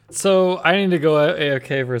So I need to go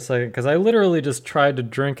AFK for a second because I literally just tried to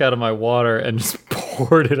drink out of my water and just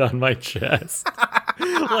poured it on my chest.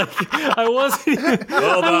 I wasn't.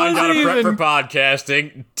 Hold on, gotta prep for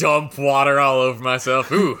podcasting. Dump water all over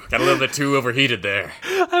myself. Ooh, got a little bit too overheated there.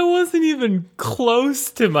 I wasn't even close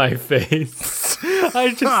to my face.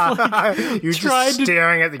 I just You're just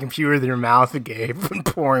staring at the computer with your mouth agape and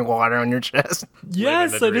pouring water on your chest.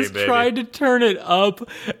 Yes, I just tried to turn it up,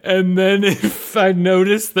 and then if I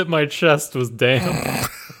noticed that my chest was damp.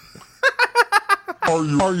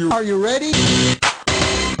 Are you ready?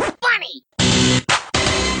 Funny.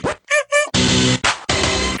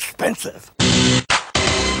 Expensive.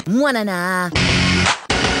 Wanna nah.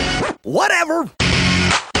 Whatever.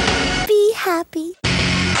 Be happy.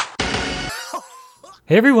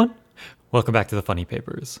 Hey everyone, welcome back to the Funny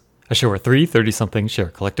Papers, a show where three 30-somethings share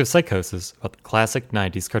collective psychosis about the classic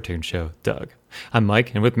 90s cartoon show, Doug. I'm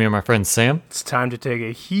Mike, and with me are my friends Sam. It's time to take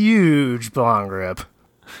a huge bong rip.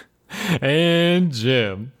 And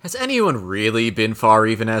Jim. Has anyone really been far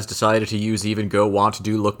even as decided to use even go want to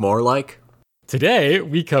do look more like? Today,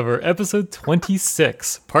 we cover episode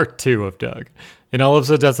 26, part 2 of Doug. In all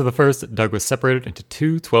episodes after the first, Doug was separated into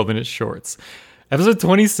two 12-minute shorts. Episode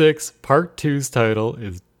 26, part 2's title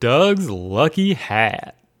is Doug's Lucky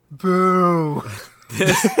Hat. Boo.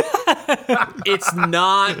 It's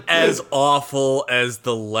not as awful as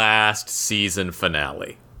the last season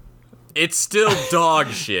finale. It's still dog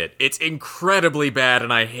shit. It's incredibly bad,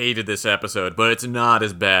 and I hated this episode, but it's not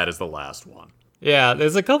as bad as the last one. Yeah,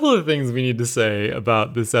 there's a couple of things we need to say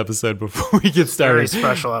about this episode before we get started. Very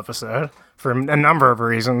special episode for a number of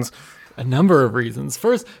reasons. A number of reasons.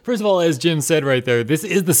 First of all, as Jim said right there, this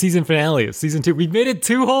is the season finale of season 2. We've made it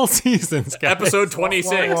 2 whole seasons, guys. Episode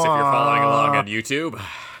 26, if you're following along on YouTube.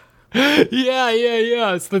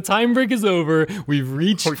 Yeah. So the time break is over.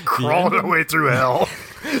 We've Crawled our way through hell.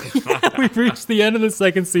 We've reached the end of the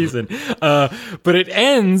second season. But it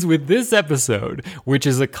ends with this episode, which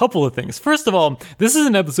is a couple of things. First of all, this is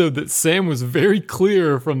an episode that Sam was very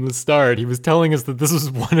clear from the start. He was telling us that this was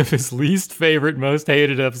one of his least favorite, most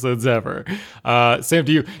hated episodes ever. Sam,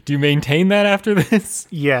 do you maintain that after this?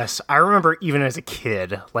 Yes, I remember even as a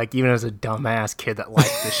kid, even as a dumbass kid that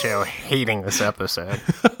liked the show, hating this episode.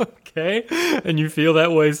 Okay, and you feel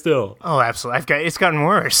that way still? Oh, absolutely. It's gotten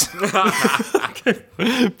worse. Okay.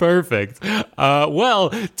 Perfect. Well,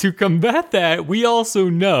 to combat that, we also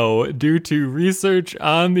know, due to research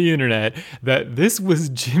on the internet, that this was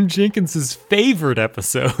Jim Jenkins' favorite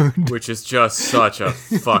episode. Which is just such a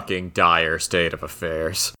fucking dire state of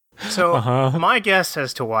affairs. So, my guess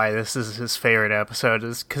as to why this is his favorite episode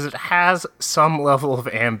is because it has some level of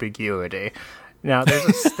ambiguity. Now,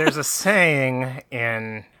 there's a saying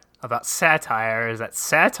about satire, is that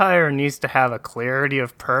satire needs to have a clarity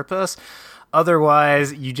of purpose.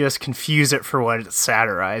 Otherwise, you just confuse it for what it's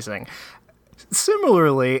satirizing.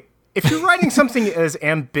 Similarly, if you're writing something as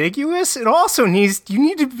ambiguous, it also you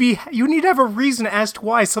need to have a reason as to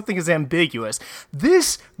why something is ambiguous.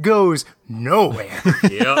 This goes nowhere.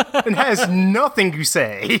 Yep. And has nothing to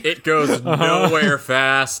say. It goes nowhere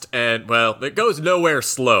fast, and, well, it goes nowhere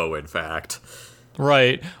slow, in fact.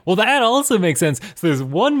 Right. Well, that also makes sense. So there's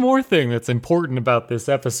one more thing that's important about this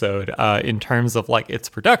episode in terms of its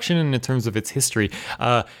production and in terms of its history.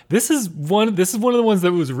 This is one of the ones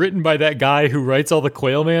that was written by that guy who writes all the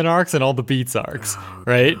Quailman arcs and all the Beats arcs,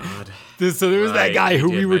 right? So there was that guy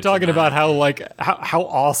who we were talking about how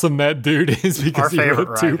awesome that dude is because he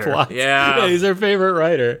wrote 2 plots. Yeah, he's our favorite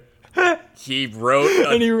writer. He wrote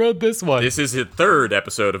and he wrote this one. This is his 3rd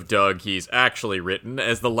episode of Doug he's actually written,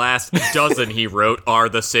 as the last dozen he wrote are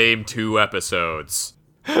the same 2 episodes.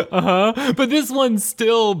 But this one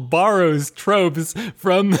still borrows tropes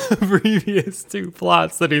from the previous 2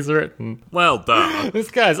 plots that he's written. Well done. This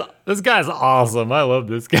guy's awesome. I love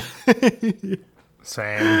this guy.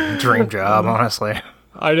 Same. Dream job, honestly.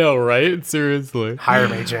 I know, right? Seriously. Hire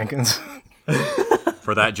me, Jenkins.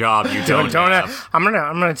 For that job you don't have. I'm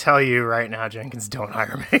gonna tell you right now, Jenkins, don't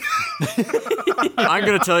hire me. I'm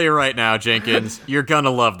gonna tell you right now, Jenkins, you're gonna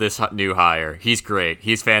love this new hire. He's great.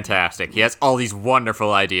 He's fantastic. He has all these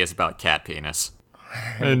wonderful ideas about cat penis.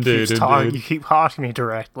 Indeed. You keep talking to me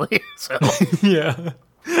directly. So yeah,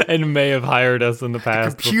 and may have hired us in the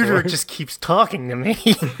past. The computer before. just keeps talking to me.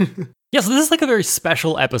 Yeah, so this is a very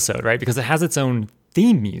special episode, right? Because it has its own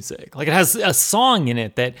theme music. It has a song in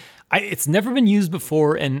it that it's never been used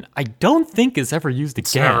before, and I don't think is ever used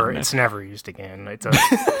again. It's never used again. It's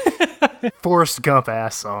a Forrest Gump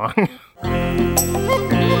ass song.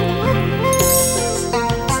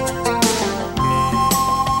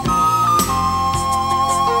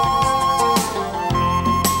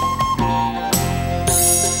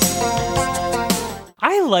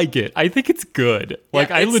 like it. I think it's good. Like,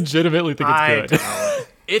 I legitimately think it's good. don't.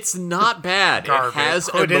 It's not bad. Garbage. It has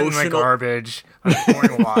Put it in the emotional. garbage. I'm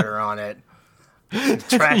pouring water on it.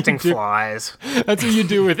 Attracting flies. That's what you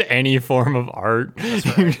do with any form of art. That's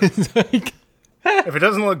You're right. just like, If it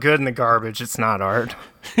doesn't look good in the garbage, it's not art.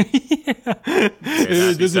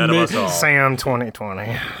 it doesn't make, Sam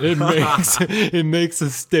 2020. it makes a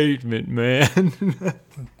statement, man.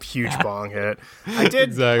 Huge bong hit. I did.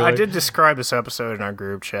 Exactly. I did describe this episode in our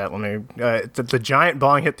group chat. Let me. The giant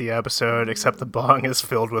bong hit the episode, except the bong is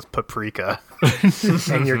filled with paprika,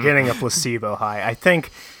 and you're getting a placebo high. I think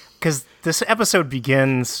because this episode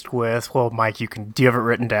begins with. Well, Mike, do you have it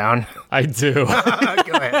written down? I do. Go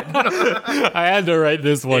ahead. I had to write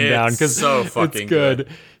this one down because so fucking it's good.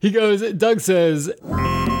 He goes. Doug says,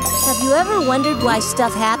 Have you ever wondered why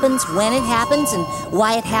stuff happens when it happens and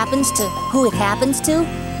why it happens to who it happens to?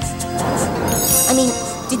 I mean,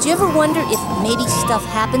 did you ever wonder if maybe stuff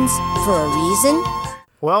happens for a reason?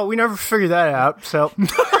 Well, we never figured that out. So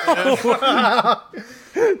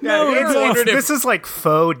this is like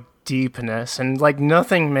faux deepness, and like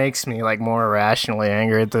nothing makes me like more irrationally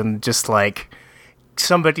angry than just like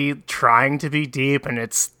somebody trying to be deep and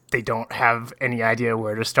they don't have any idea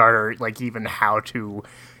where to start or like even how to,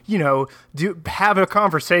 have a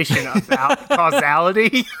conversation about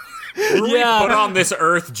causality. Were we put on this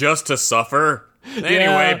earth just to suffer?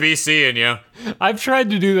 Anyway, be seeing you. I've tried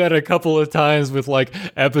to do that a couple of times with like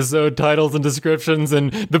episode titles and descriptions,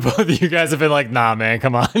 and the both of you guys have been like, nah, man,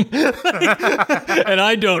 come on. And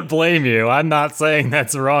I don't blame you. I'm not saying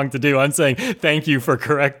that's wrong to do. I'm saying thank you for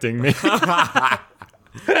correcting me.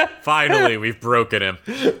 Finally, we've broken him.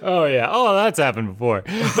 Oh, yeah. Oh, that's happened before.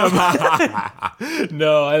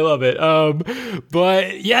 No, I love it.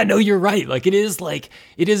 But yeah, no, you're right. Like, it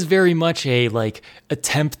is very much a like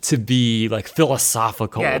attempt to be like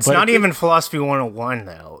philosophical. Yeah, it's but not even philosophy 101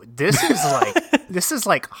 though. This is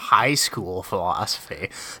like high school philosophy.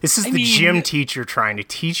 This is the gym teacher trying to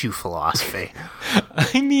teach you philosophy.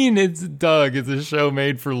 I mean, it's Doug. It's a show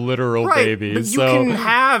made for literal babies.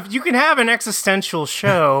 But you can have an existential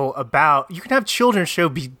show about. You can have children's show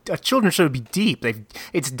be deep.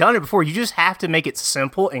 It's done it before. You just have to make it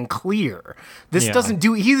simple and clear. This doesn't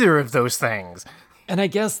do either of those things. And I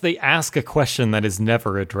guess they ask a question that is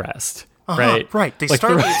never addressed. Right. Right. They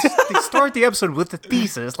start the episode with the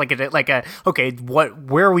thesis,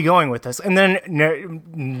 where are we going with this? And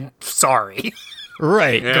then sorry.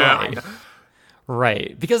 Right. Yeah.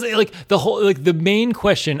 Right. Because like the whole like the main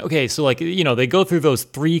question, okay, so like they go through those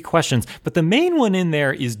 3 questions, but the main one in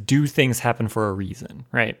there is, do things happen for a reason,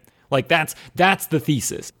 right? Like that's the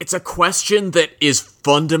thesis. It's a question that is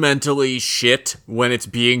fundamentally shit when it's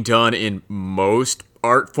being done in most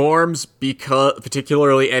art forms, because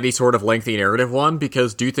particularly any sort of lengthy narrative one,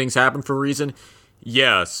 because do things happen for a reason?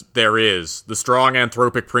 Yes, there is. The strong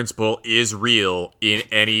anthropic principle is real in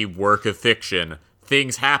any work of fiction.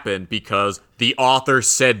 Things happen because the author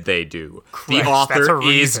said they do. Correct. The author That's a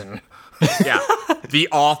is reason. yeah. The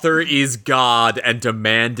author is God and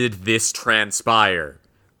demanded this transpire.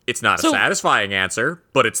 It's not a satisfying answer,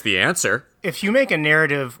 but it's the answer. If you make a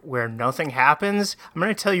narrative where nothing happens, I'm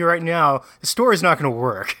going to tell you right now, the story's not going to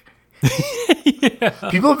work.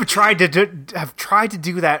 People have tried to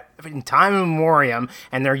do that in time memoriam,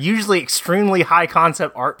 and they're usually extremely high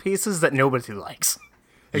concept art pieces that nobody likes,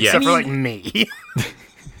 except for like me.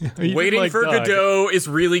 Waiting for Godot is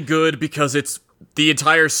really good because it's the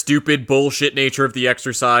entire stupid bullshit nature of the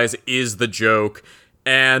exercise is the joke.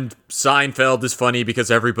 And Seinfeld is funny because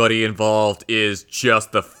everybody involved is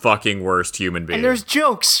just the fucking worst human being. And there's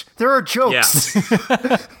jokes. There are jokes.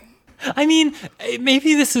 Yeah. I mean,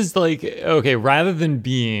 maybe this is like, okay, rather than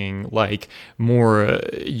being like more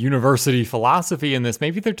university philosophy in this,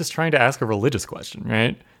 maybe they're just trying to ask a religious question,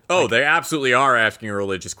 right? Oh, they absolutely are asking a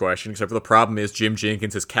religious question, except for the problem is Jim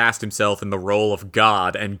Jenkins has cast himself in the role of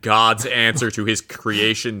God, and God's answer to his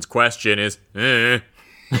creation's question is,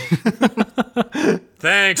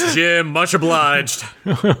 Thanks, Jim. Much obliged.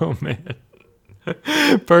 Oh, man.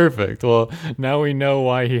 Perfect. Well, now we know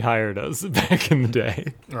why he hired us back in the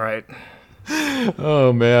day. Right.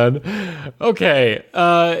 Oh, man. Okay.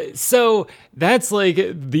 So that's like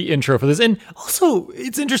the intro for this. And also,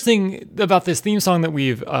 it's interesting about this theme song that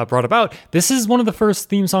we've brought about. This is one of the first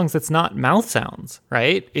theme songs that's not mouth sounds,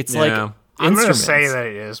 right? It's like I'm going to instruments. say that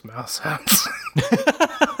it is mouth sounds.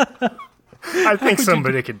 I think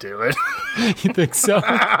somebody could do it. You think so?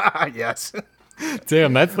 Yes.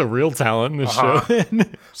 Damn, that's the real talent in the show.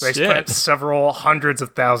 They spent several hundreds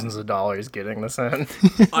of thousands of dollars getting this in.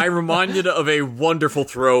 I'm reminded of a wonderful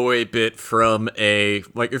throwaway bit from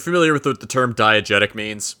you're familiar with what the term diegetic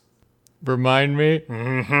means? Remind me?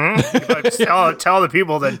 But tell the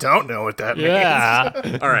people that don't know what that means.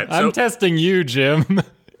 Yeah. All right, so I'm testing you, Jim.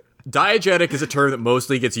 diegetic is a term that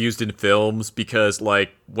mostly gets used in films because,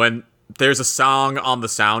 like, when there's a song on the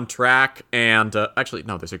soundtrack, and actually,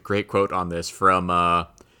 no, there's a great quote on this from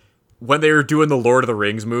when they were doing the Lord of the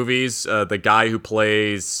Rings movies. The guy who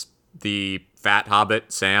plays the fat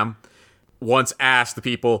hobbit, Sam, once asked the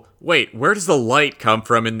people, wait, where does the light come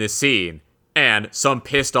from in this scene? And some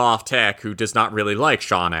pissed off tech who does not really like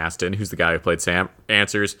Sean Astin, who's the guy who played Sam,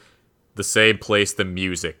 answers, the same place the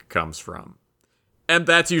music comes from. And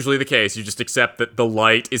that's usually the case. You just accept that the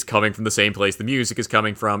light is coming from the same place the music is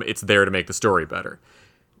coming from. It's there to make the story better.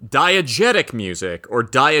 Diegetic music, or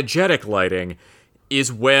diegetic lighting,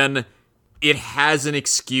 is when it has an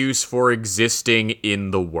excuse for existing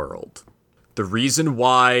in the world. The reason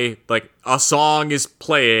why, like, a song is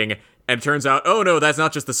playing, and it turns out, oh no, that's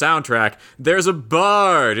not just the soundtrack. There's a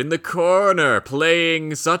bard in the corner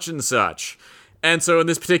playing such and such. And so in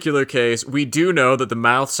this particular case, we do know that the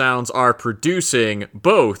mouth sounds are producing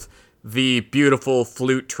both the beautiful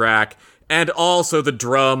flute track and also the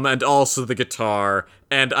drum and also the guitar,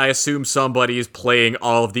 and I assume somebody is playing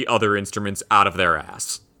all of the other instruments out of their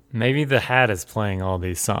ass. Maybe the hat is playing all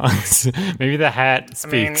these songs. Maybe the hat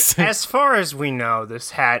speaks. I mean, as far as we know,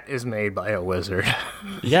 this hat is made by a wizard.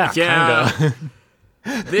 Yeah, kinda.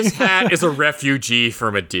 This hat is a refugee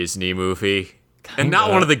from a Disney movie. And not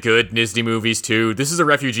one of the good Disney movies, too. This is a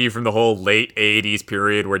refugee from the whole late 80s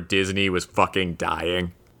period where Disney was fucking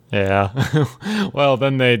dying. Yeah. Well,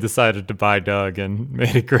 then they decided to buy Doug and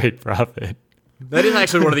made a great profit. That is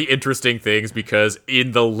actually one of the interesting things, because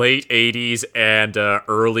in the late 80s and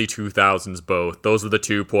early 2000s both, those are the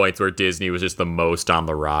 2 points where Disney was just the most on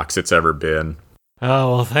the rocks it's ever been.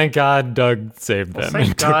 Oh, well, thank God Doug saved them.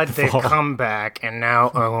 Thank God they've come back and now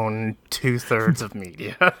own 2/3 of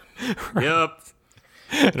media. Yep.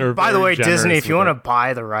 By the way, Disney, if you want to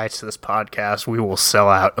buy the rights to this podcast, we will sell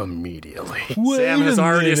out immediately. Sam has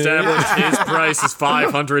already established his price is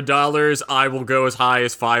 $500. I will go as high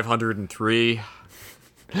as $503.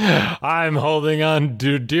 I'm holding on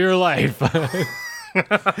to dear life.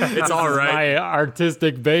 It's all right. My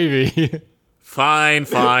artistic baby. Fine,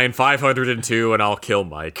 502, and I'll kill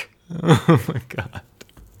Mike. Oh my God.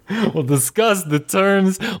 We'll discuss the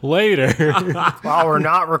terms later. While we're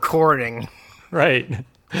not recording. Right.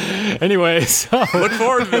 Anyway, so Look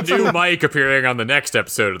forward to the new Mike appearing on the next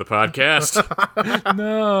episode of the podcast.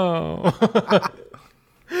 no.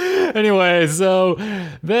 Anyway, so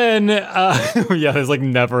then, yeah, there's like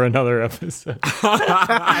never another episode.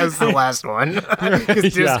 As the last one.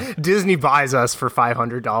 Because Yeah. Disney buys us for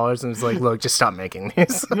 $500 and it's like, look, just stop making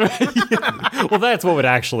these. Well, that's what would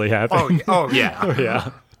actually happen. Oh, yeah.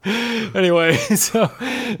 Yeah. Anyway, so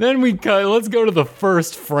then we cut. Let's go to the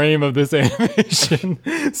first frame of this animation.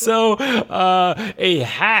 So, a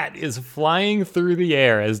hat is flying through the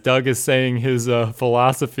air as Doug is saying his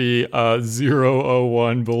philosophy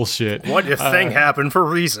 001 bullshit. What if thing happened for a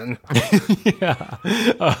reason? Yeah.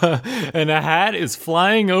 And a hat is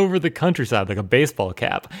flying over the countryside like a baseball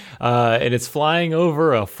cap. And it's flying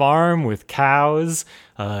over a farm with cows.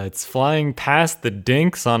 It's flying past the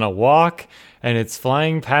dinks on a walk. And it's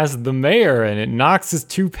flying past the mayor, and it knocks his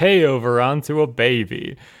toupee over onto a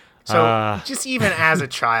baby. So, just even as a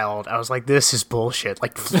child, I was like, this is bullshit.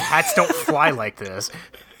 Like, hats don't fly like this.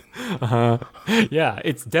 Yeah,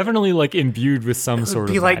 it's definitely, like, imbued with some sort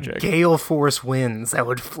of Be like magic. gale force winds that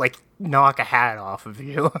would, like, knock a hat off of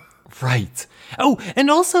you. Right. Oh,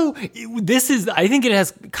 and also, this is, I think it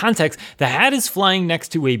has context. The hat is flying next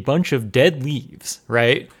to a bunch of dead leaves,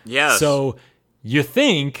 right? Yes. So, you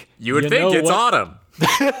think... You would think it's autumn. You'd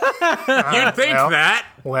think well. that.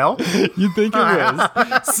 Well, You think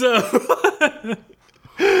it is. So,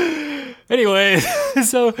 anyway,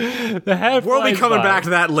 so the hat We'll be flies coming by. back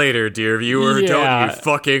to that later, dear viewer. Yeah. Don't you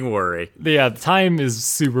fucking worry. Yeah, time is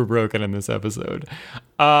super broken in this episode.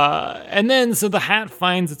 And then, so the hat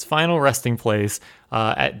finds its final resting place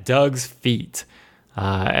at Doug's feet.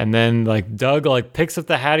 And then, like, Doug, like, picks up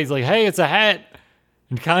the hat. He's like, hey, it's a hat.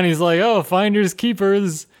 And Connie's like, oh, finders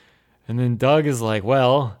keepers. And then Doug is like,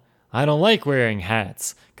 well, I don't like wearing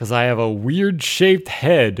hats because I have a weird-shaped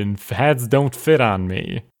head and hats don't fit on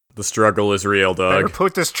me. The struggle is real, better Doug.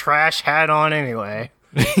 put this trash hat on anyway.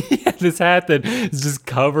 Yeah, this hat that is just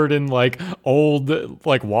covered in, like, old,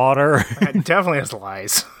 like, water. It definitely has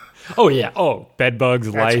lice. Oh, yeah. Oh, bed bugs,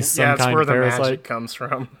 lice, some that's kind where of the parasite. magic comes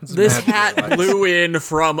from. It's This magic hat lice. blew in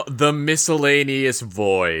from the miscellaneous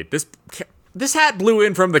void. This hat blew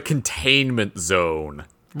in from the containment zone.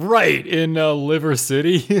 Right, in Liver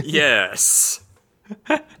City. Yes.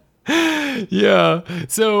 Yeah.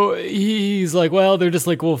 So he's like, well, they're just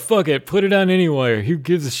like, well, fuck it. Put it on anywhere. Who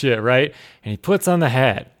gives a shit, right? And he puts on the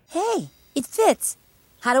hat. Hey, it fits.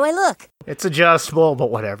 How do I look? It's adjustable,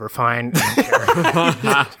 but whatever, fine.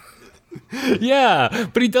 Yeah,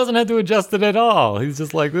 but he doesn't have to adjust it at all. He's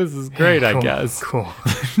just like, this is great, I guess. Cool.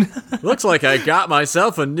 Looks like I got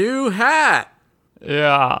myself a new hat.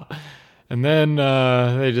 Yeah. And then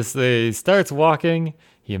they starts walking.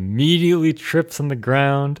 He immediately trips on the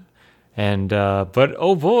ground. And but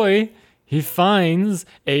oh boy, he finds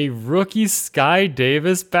a rookie Sky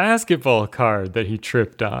Davis basketball card that he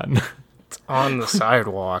tripped on. It's on the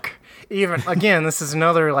sidewalk. Even again, this is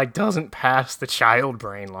another doesn't pass the child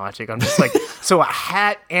brain logic. I'm just like, so a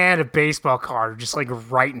hat and a baseball card are just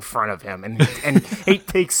right in front of him, and it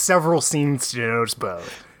takes several scenes to notice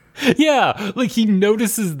both. Yeah, he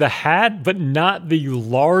notices the hat, but not the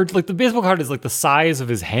large. The baseball card is the size of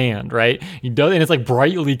his hand, right? He does, and it's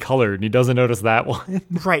brightly colored, and he doesn't notice that one.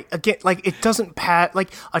 Right. Again, it doesn't pass.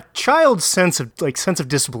 A child's sense of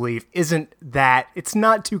disbelief isn't that. It's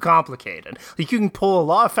not too complicated. You can pull a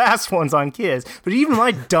lot of fast ones on kids, but even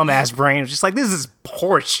my dumbass brain is just this is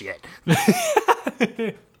horseshit.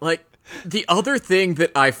 The other thing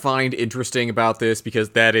that I find interesting about this, because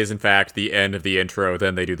that is in fact the end of the intro,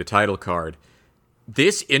 then they do the title card.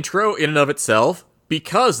 This intro in and of itself,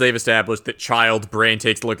 because they've established that child brain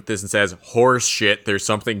takes a look at this and says, horse shit, there's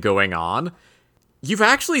something going on, you've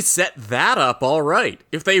actually set that up all right.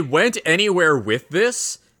 If they went anywhere with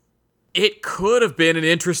this, it could have been an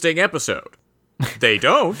interesting episode. They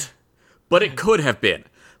don't, but it could have been.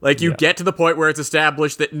 Get to the point where it's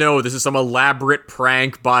established that, no, this is some elaborate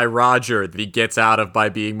prank by Roger that he gets out of by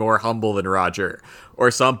being more humble than Roger, or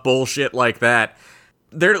some bullshit like that.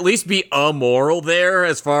 There'd at least be a moral there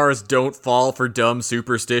as far as don't fall for dumb,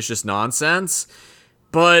 superstitious nonsense,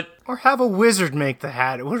 but... Or have a wizard make the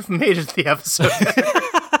hat. It would have made it the episode.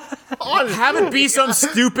 Have it be some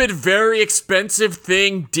stupid, very expensive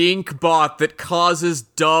thing Dink bought that causes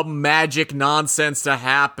dumb magic nonsense to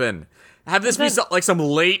happen. Have this be some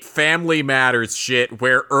late Family Matters shit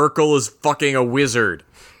where Urkel is fucking a wizard.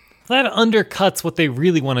 That undercuts what they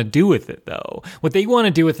really want to do with it, though. What they want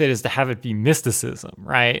to do with it is to have it be mysticism,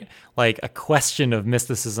 right? A question of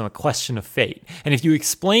mysticism, a question of fate. And if you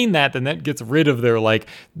explain that, then that gets rid of their,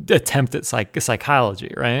 attempt at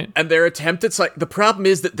psychology, right? And their attempt at the problem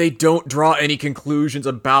is that they don't draw any conclusions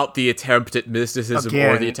about the attempt at mysticism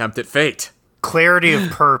or the attempt at fate. Clarity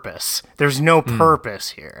of purpose. There's no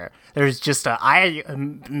purpose here. There's just do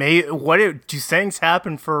things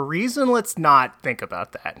happen for a reason? Let's not think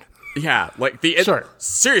about that. Yeah, sure.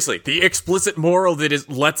 Seriously, the explicit moral that is,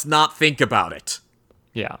 let's not think about it.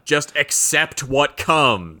 Yeah. Just accept what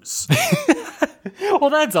comes. Well,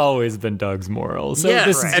 that's always been Doug's moral. So yes,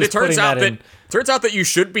 this is and it turns out that you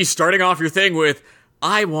should be starting off your thing with,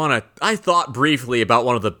 I thought briefly about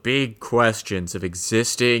one of the big questions of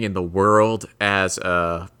existing in the world as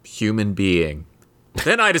a human being.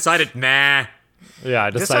 Then I decided, nah. Yeah,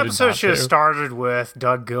 I decided this episode should have started with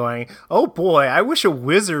Doug going, oh boy, I wish a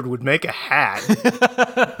wizard would make a hat.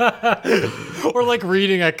 Or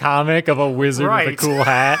reading a comic of a wizard with a cool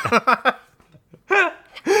hat.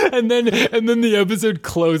 And then the episode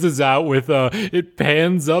closes out with it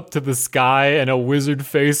pans up to the sky and a wizard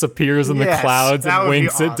face appears in the clouds and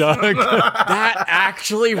winks at Doug. That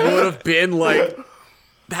actually would have been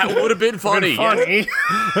that would have been funny. Funny.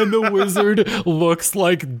 And the wizard looks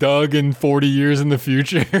like Doug in 40 years in the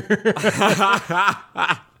future.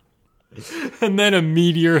 And then a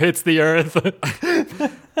meteor hits the earth.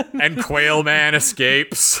 And Quail Man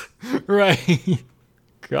escapes. Right.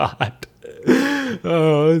 God.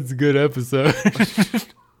 Oh, it's a good episode.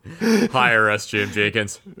 Hire us, Jim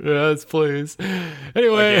Jenkins. Yes, please.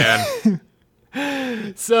 Anyway. Again.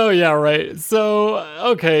 So, yeah, right. So,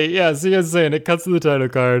 okay, yeah, so you guys are saying it cuts to the title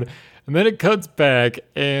card, and then it cuts back,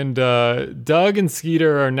 and Doug and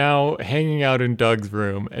Skeeter are now hanging out in Doug's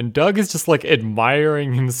room, and Doug is just,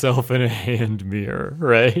 admiring himself in a hand mirror,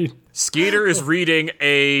 right? Skeeter is reading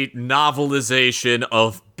a novelization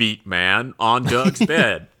of Beatman on Doug's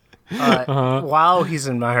bed. While he's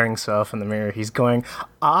admiring himself in the mirror, he's going,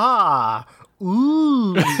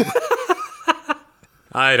 ooh.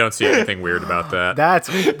 I don't see anything weird about that. That's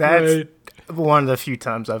Right. one of the few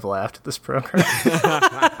times I've laughed at this program.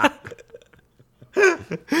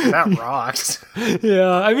 That rocks.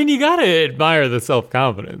 Yeah, I mean, you gotta admire the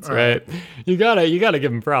self-confidence, right? You gotta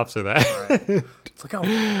give him props for that. Right. Look how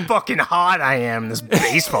fucking hot I am in this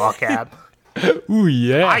baseball cap. Ooh,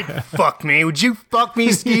 yeah. I'd fuck me. Would you fuck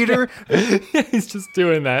me, Skeeter? He's just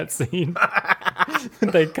doing that scene.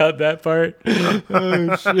 They cut that part.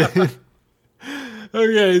 Oh, shit.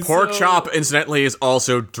 Okay, Pork Chop, incidentally, is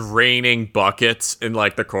also draining buckets in,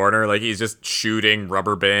 like, the corner. Like, he's just shooting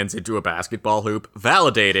rubber bands into a basketball hoop,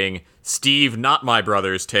 validating Steve, not my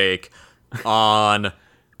brother's take on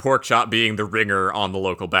Pork Chop being the ringer on the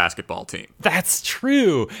local basketball team. That's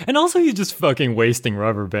true. And also he's just fucking wasting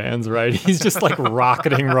rubber bands, right? He's just like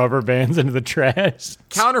rocketing rubber bands into the trash.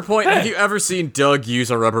 Counterpoint, have you ever seen Doug use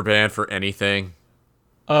a rubber band for anything?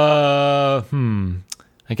 I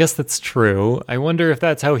guess that's true. I wonder if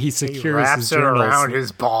that's how he secures He wraps his it journals. around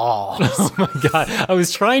his balls. Oh my god. I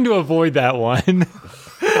was trying to avoid that one.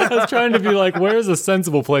 I was trying to be like, where's a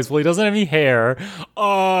sensible place? Well, he doesn't have any hair.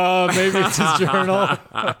 Maybe it's his journal.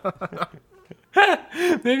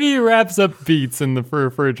 Maybe he wraps up beets in the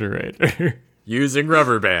refrigerator. Using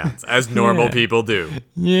rubber bands, as normal people do.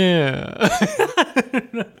 Yeah.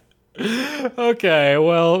 Okay,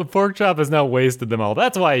 well, Pork Chop has now wasted them all.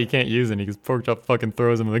 That's why he can't use any, because Pork Chop fucking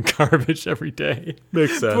throws them in the garbage every day.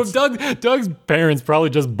 Makes sense. Well, Doug's parents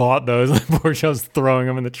probably just bought those, and Pork Chop's throwing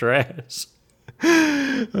them in the trash.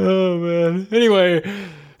 Oh, man. Anyway,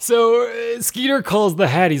 so Skeeter calls the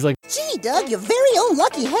hat. He's like, Gee, Doug, your very own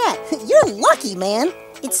lucky hat. You're lucky, man.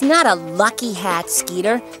 It's not a lucky hat,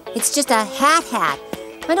 Skeeter. It's just a hat.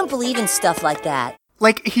 I don't believe in stuff like that.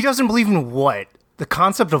 Like, he doesn't believe in what? The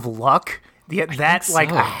concept of luck? That, so.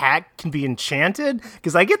 like, a hat can be enchanted?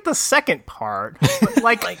 Because I get the second part. But,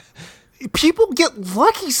 like, people get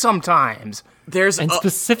lucky sometimes. and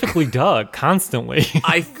specifically Doug, constantly.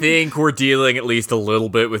 I think we're dealing at least a little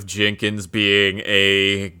bit with Jenkins being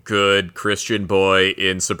a good Christian boy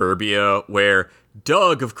in suburbia, where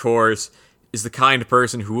Doug, of course, is the kind of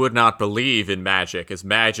person who would not believe in magic, as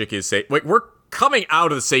magic is... we're coming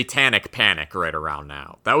out of the satanic panic right around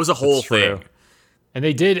now. That was a whole thing. And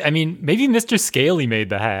they did, I mean, maybe Mr. Scaly made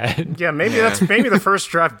the hat. Yeah, maybe the first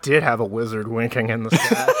draft did have a wizard winking in the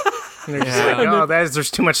sky. And they're just like, there's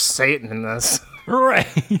too much Satan in this. Right.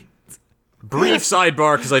 Brief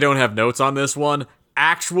sidebar, because I don't have notes on this one.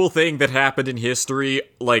 Actual thing that happened in history,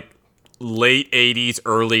 like late 80s,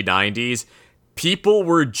 early 90s, people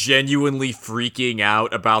were genuinely freaking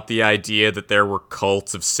out about the idea that there were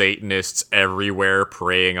cults of Satanists everywhere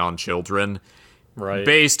preying on children. Right.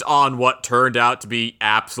 Based on what turned out to be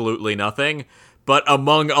absolutely nothing. But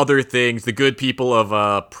among other things, the good people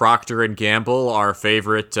of Procter & Gamble, our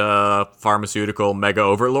favorite pharmaceutical mega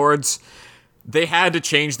overlords, they had to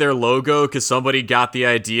change their logo because somebody got the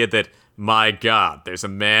idea that, my God, there's a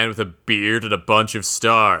man with a beard and a bunch of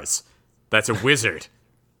stars. That's a wizard.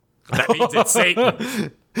 That means it's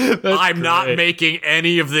Satan. I'm not making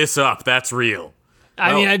any of this up. That's real.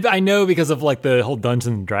 I mean, I know because of like the whole Dungeons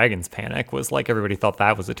and Dragons panic was like everybody thought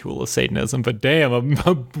that was a tool of Satanism, but damn, a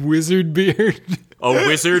wizard beard. A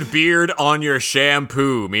wizard beard on your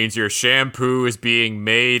shampoo means your shampoo is being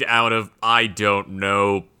made out of, I don't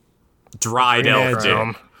know, dried elf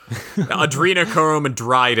dick. Adrenochrome and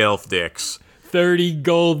dried elf dicks. 30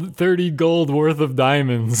 gold worth of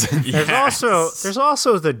diamonds. There's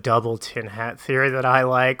also the double tin hat theory that I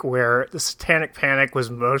like, where the satanic panic was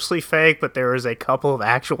mostly fake, but there was a couple of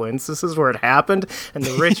actual instances where it happened, and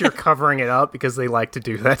the rich are covering it up because they like to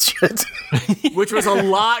do that shit. Which was a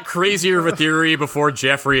lot crazier of a theory before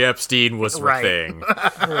Jeffrey Epstein was a thing.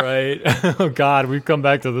 Right. Oh God, we've come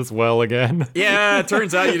back to this well again. Yeah, it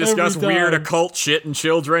turns out you discuss weird occult shit in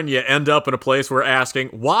children, you end up in a place where asking,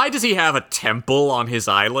 why does he have a temple on his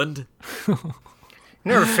island?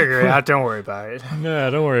 Never figure it out. Don't worry about it.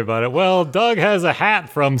 No, don't worry about it. Well, Doug has a hat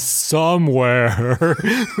from somewhere.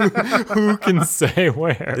 Who can say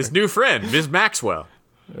where? His new friend, Ms. Maxwell.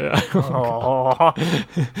 Yeah. Oh.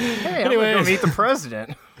 Hey, I'm gonna go meet the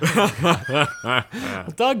president.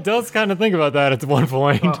 Doug does kind of think about that at one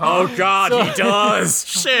point. Oh God, he does.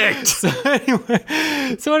 Shit.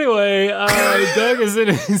 So anyway, Doug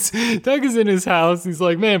is in his house. He's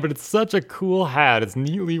like, man, but it's such a cool hat. It's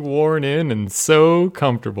neatly worn in and so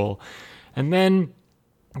comfortable. And then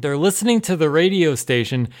they're listening to the radio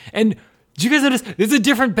station, and did you guys notice? It's a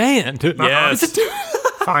different band. Yes.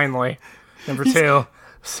 Finally, number 2.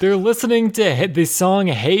 They're listening to the song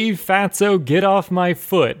Hey Fatso Get Off My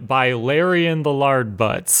Foot by Larry and the Lard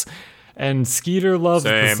Butts. And Skeeter loves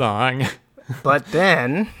the song. But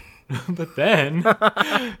then,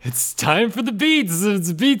 it's time for the Beats.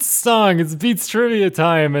 It's Beats song. It's Beats trivia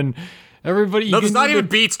time. And everybody... No, it's not even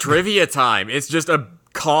Beats trivia time. It's just a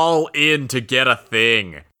call in to get a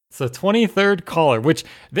thing. It's the 23rd caller, which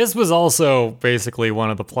this was also basically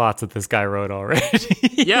one of the plots that this guy wrote already.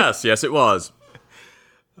 Yes, it was.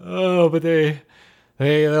 Oh, but they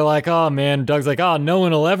They're like, oh man, Doug's like, oh, no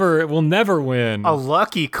one will never win. A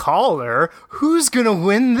lucky caller? Who's gonna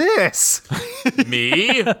win this?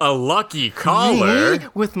 Me? A lucky caller? Me?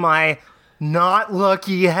 With my not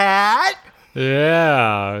lucky hat?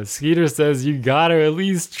 Yeah, Skeeter says you gotta at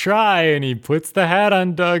least try, and he puts the hat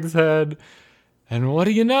on Doug's head. And what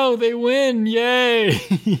do you know? They win!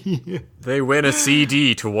 Yay! They win a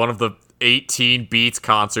CD to one of the 18 Beats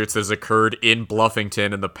concerts that's occurred in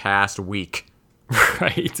Bluffington in the past week.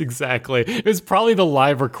 Right, exactly. It was probably the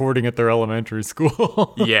live recording at their elementary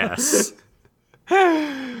school. Yes.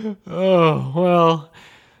 Oh, well.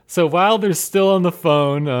 So while they're still on the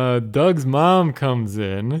phone, Doug's mom comes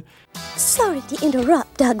in. Sorry to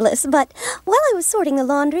interrupt, Douglas, but while I was sorting the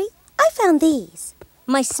laundry, I found these.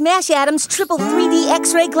 My Smash Adams triple 3D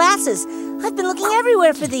X-ray glasses. I've been looking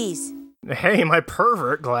everywhere for these. Hey, my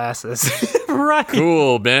pervert glasses. Right.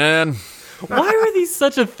 Cool, man. Why were these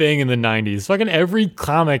such a thing in the 90s? Fucking every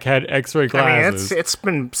comic had X-ray glasses. I mean, it's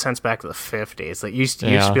been since back to the 50s. Like, you used to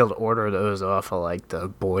be able to order those off of, like, the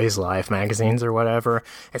Boys Life magazines or whatever.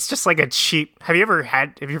 It's just like a cheap... Have you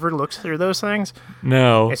ever looked through those things?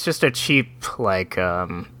 No. It's just a cheap, like,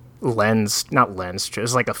 it's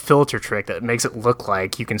like a filter trick that makes it look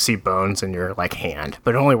like you can see bones in your, like, hand.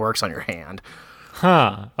 But it only works on your hand.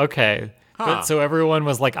 Huh. Okay. But, so everyone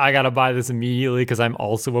was like, I gotta buy this immediately because I'm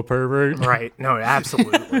also a pervert? Right. No,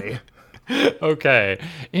 absolutely. Okay.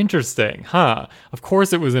 Interesting. Huh. Of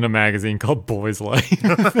course it was in a magazine called Boys Life.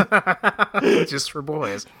 Just for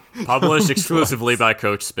boys. Published exclusively by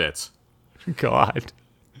Coach Spitz. God.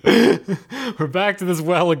 We're back to this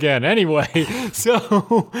well again. Anyway, so...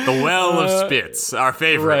 The well of Spitz, our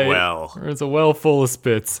favorite well. It's a well full of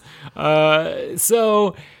spits.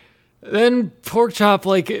 So... Then Porkchop,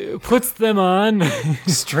 like, puts them on.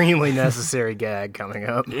 Extremely necessary gag coming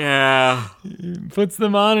up. Yeah. Puts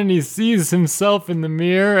them on and he sees himself in the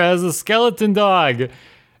mirror as a skeleton dog.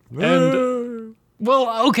 And,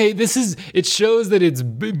 well, okay, it shows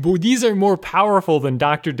that these are more powerful than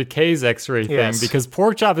Dr. Decay's X-ray thing because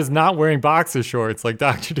Porkchop is not wearing boxer shorts like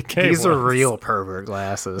Dr. Decay These are was. real pervert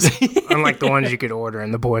glasses. Unlike the ones you could order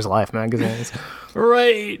in the Boys Life magazines.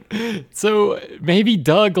 Right. So maybe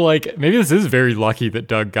this is very lucky that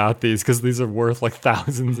Doug got these because these are worth like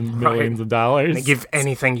thousands and millions of dollars. They give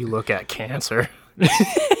anything you look at cancer.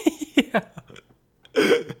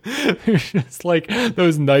 They're just like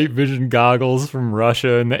those night vision goggles from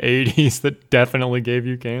Russia in the 80s that definitely gave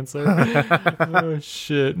you cancer. Oh,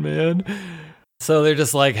 shit, man. So they're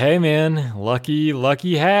just like, hey, man,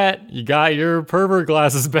 lucky hat. You got your pervert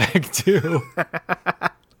glasses back, too.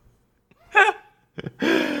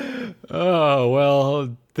 Oh,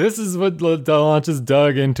 well, this is what launches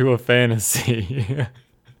Doug into a fantasy.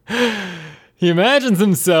 He imagines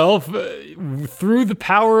himself, through the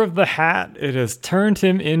power of the hat, it has turned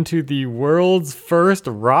him into the world's first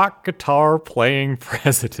rock guitar playing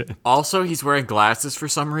president. Also, he's wearing glasses for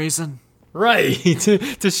some reason. Right,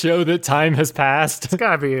 to show that time has passed. It's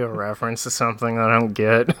gotta be a reference to something I don't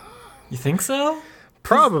get. You think so?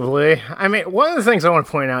 Probably. I mean, one of the things I want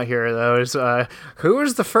to point out here, though, is who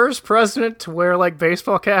was the first president to wear, like,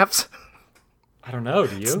 baseball caps? I don't know,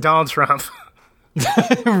 do you? It's Donald Trump.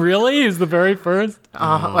 Really? He's the very first?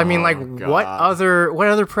 I mean, like, what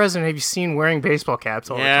other president have you seen wearing baseball caps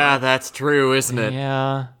all the time? Yeah, that's true, isn't it?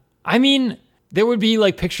 Yeah. I mean, there would be,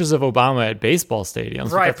 like, pictures of Obama at baseball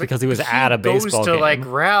stadiums. Right, because he was at a baseball game. He goes to, like,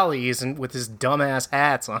 rallies and with his dumbass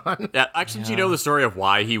hats on. Yeah, actually, do you know the story of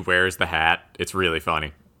why he wears the hat? It's really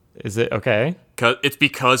funny. Is it? Okay. It's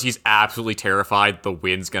because he's absolutely terrified the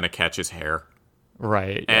wind's gonna catch his hair.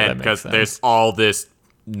 Right. Yeah, And because there's all this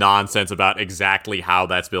nonsense about exactly how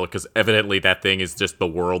that's built, because evidently that thing is just the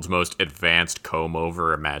world's most advanced comb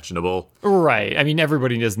over imaginable. Right. I mean,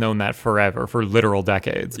 everybody has known that forever, for literal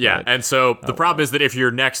decades. Yeah, but, and so the problem is that if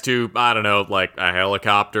you're next to, I don't know, like a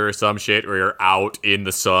helicopter or some shit, or you're out in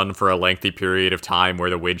the sun for a lengthy period of time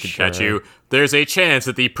where the wind can catch you, there's a chance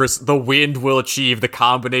that the wind will achieve the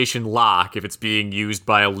combination lock if it's being used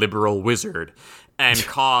by a liberal wizard and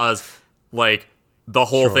cause, like, the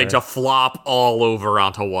whole thing to flop all over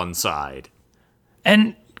onto one side.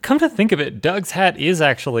 And come to think of it, Doug's hat is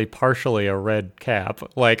actually partially a red cap.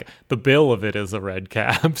 Like, the bill of it is a red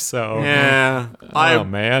cap, so... Yeah.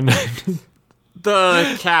 Man.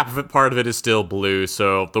 The cap of it, part of it is still blue,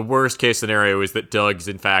 so the worst case scenario is that Doug's,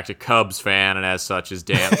 in fact, a Cubs fan, and as such is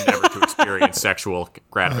damned never to experience sexual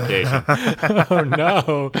gratification. Oh,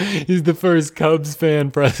 no. He's the first Cubs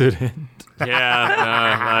fan president.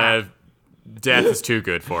 Yeah, death is too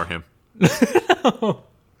good for him.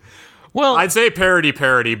 Well, I'd say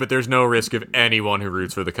parody, but there's no risk of anyone who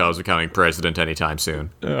roots for the Cubs becoming president anytime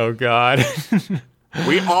soon. Oh, God.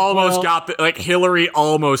 We almost got Hillary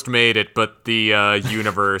almost made it, but the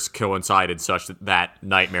universe coincided such that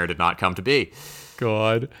nightmare did not come to be.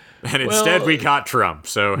 God. And instead we got Trump,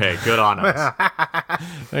 so hey, good on us.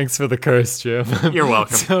 Thanks for the curse, Jim. You're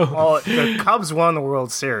welcome. Well, the Cubs won the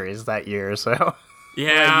World Series that year, so...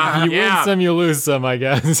 Yeah, you win some, you lose some, I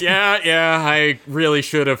guess. Yeah, I really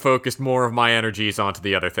should have focused more of my energies onto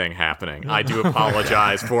the other thing happening. I do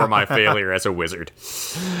apologize for my failure as a wizard.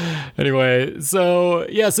 Anyway, so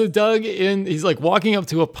Doug, he's like walking up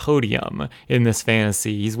to a podium in this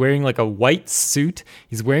fantasy. He's wearing like a white suit.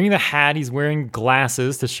 He's wearing the hat. He's wearing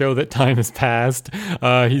glasses to show that time has passed.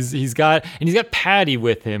 He's got Patty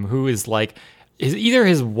with him, who is like, is either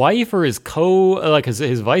his wife or his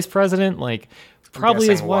his vice president, like. Probably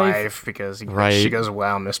his wife, because right. She goes,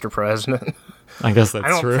 "Wow, Mr. President." I guess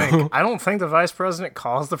that's true. I don't think the vice president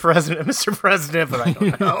calls the president Mr. President, but I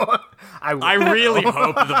don't know. I really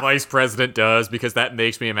hope the vice president does, because that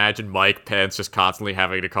makes me imagine Mike Pence just constantly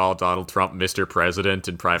having to call Donald Trump Mr. President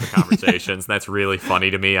in private conversations. That's really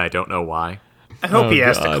funny to me. I don't know why. I hope he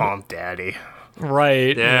has to call him Daddy.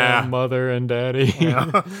 Right. Yeah. Mother and Daddy.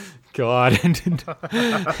 Yeah. God.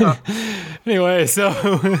 Anyway,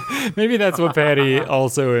 so maybe that's what Patty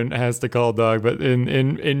also has to call Doug, but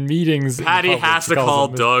in meetings... Patty has to call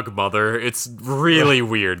Doug Mother. It's really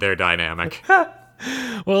weird, their dynamic.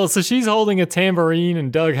 Well, so she's holding a tambourine, and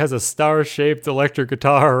Doug has a star-shaped electric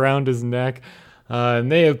guitar around his neck, and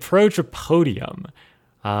they approach a podium.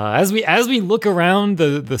 As we look around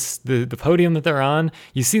the podium that they're on,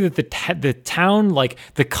 you see that the town, like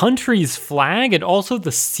the country's flag and also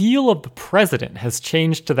the seal of the president has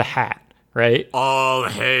changed to the hat, right? All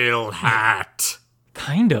hail hat.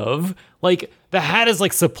 Kind of. Like the hat has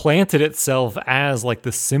like supplanted itself as like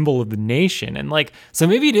the symbol of the nation, and like so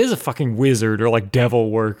maybe it is a fucking wizard or like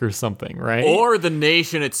devil work or something, right? Or the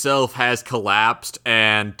nation itself has collapsed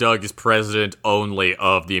and Doug is president only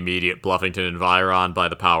of the immediate Bluffington environ by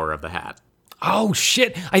the power of the hat. Oh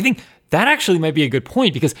shit. I think that actually might be a good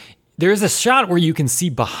point, because there's a shot where you can see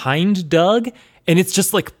behind Doug and it's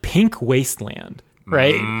just like pink wasteland.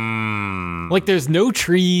 Right? Like there's no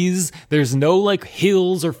trees, there's no like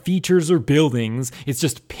hills or features or buildings. It's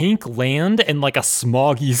just pink land and like a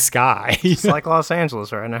smoggy sky. It's like Los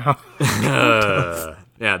Angeles right now.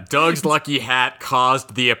 Yeah, Doug's lucky hat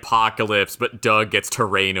caused the apocalypse, but Doug gets to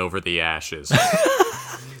reign over the ashes.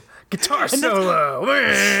 Guitar solo.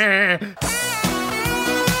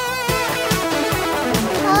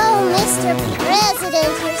 Oh, Mr.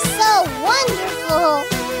 President, you're so wonderful.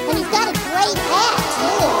 And you've got a great hat,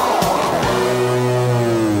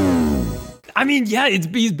 too. I mean, yeah, he's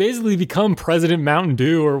basically become President Mountain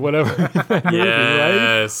Dew or whatever.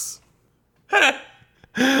 Yes. Movie, right?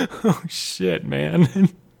 Oh, shit, man.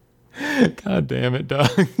 God damn it,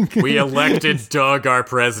 Doug. We elected Doug our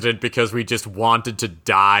president because we just wanted to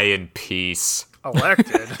die in peace.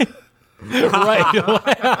 Elected?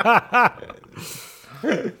 Right.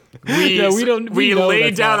 We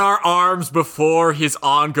laid down our arms before his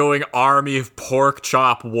ongoing army of pork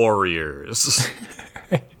chop warriors.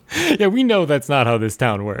 Yeah, we know that's not how this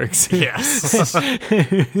town works. Yes.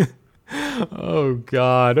 Oh,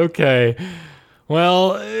 God. Okay.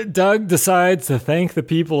 Well, Doug decides to thank the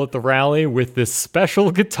people at the rally with this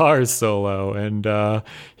special guitar solo, and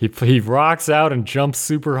he rocks out and jumps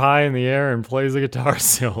super high in the air and plays a guitar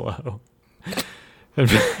solo. And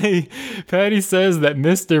Patty says that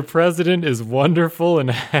Mr. President is wonderful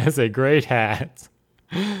and has a great hat.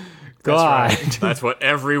 God. That's right. That's what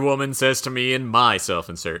every woman says to me in my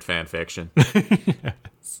self-insert fanfiction.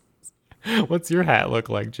 Yes. What's your hat look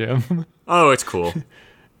like, Jim? Oh, it's cool.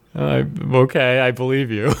 Okay, I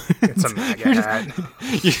believe you. It's a MAGA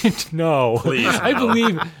hat. No, Please,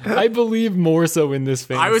 I believe more so in this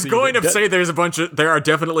fantasy. I was going to say there are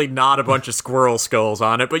definitely not a bunch of squirrel skulls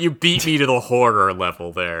on it, but you beat me to the horror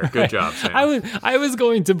level there. Good job, Sam. I was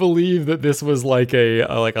going to believe that this was like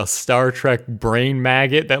a Star Trek brain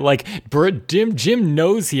maggot that like Jim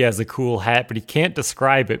knows he has a cool hat, but he can't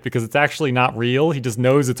describe it because it's actually not real. He just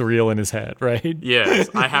knows it's real in his head, right? Yes,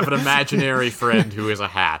 I have an imaginary friend who is a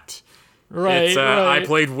hat. Right, I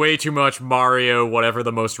played way too much Mario, whatever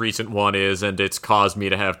the most recent one is, and it's caused me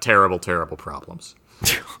to have terrible, terrible problems.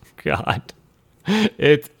 God.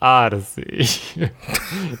 It's Odyssey.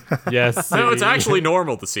 Yes. No, it's actually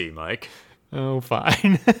normal to see, Mike. Oh,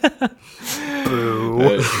 fine.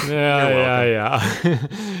 Boo. Yeah.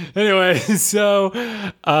 Anyway, so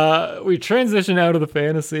we transition out of the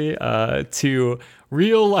fantasy to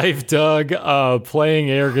real life Doug playing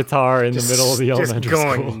air guitar in the middle of the elementary just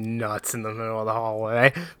going school. nuts in the middle of the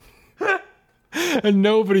hallway. And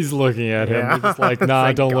nobody's looking at him. Yeah. They're just like, nah,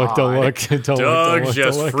 Thank don't look, don't God. look. Don't look, Doug's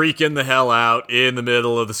just don't look. freaking the hell out in the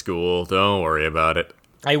middle of the school. Don't worry about it.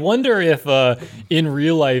 I wonder if in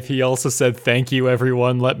real life he also said, thank you,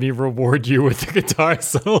 everyone. Let me reward you with the guitar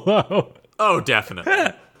solo. Oh,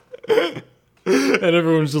 definitely. And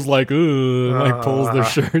everyone's just like, ooh, and like pulls their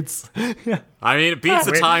shirts. I mean, it beats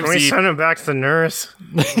the time Can we Steve. send him back to the nurse?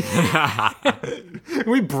 Can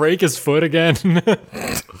we break his foot again?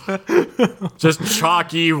 Just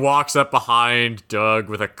Chalky walks up behind Doug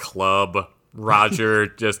with a club. Roger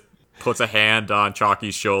just puts a hand on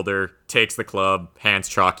Chalky's shoulder, takes the club, hands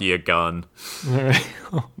Chalky a gun.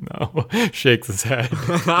 Oh no, shakes his head.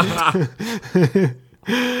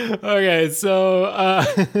 Okay, so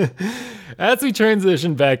as we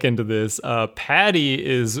transition back into this, Patty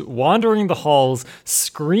is wandering the halls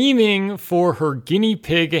screaming for her guinea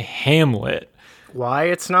pig Hamlet. Why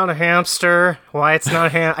it's not a hamster? Why it's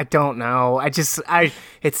not a I don't know. It's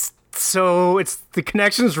the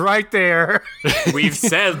connection's right there. We've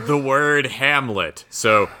said the word Hamlet,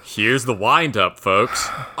 so here's the wind-up, folks.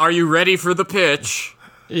 Are you ready for the pitch?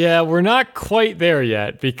 Yeah, we're not quite there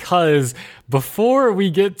yet because before we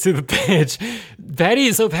get to the pitch, Patty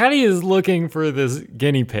is looking for this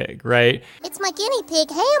guinea pig, right? It's my guinea pig,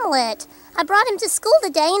 Hamlet. I brought him to school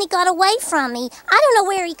today and he got away from me. I don't know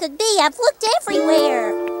where he could be. I've looked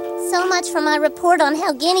everywhere. So much for my report on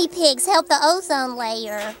how guinea pigs help the ozone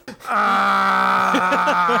layer.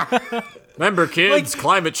 Remember, kids,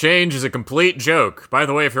 climate change is a complete joke. By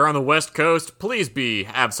the way, if you're on the West Coast, please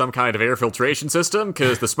have some kind of air filtration system,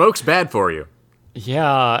 because the smoke's bad for you.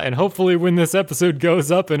 Yeah, and hopefully when this episode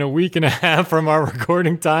goes up in a week and a half from our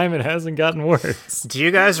recording time, it hasn't gotten worse. Do you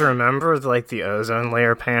guys remember the ozone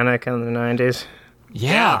layer panic in the 90s?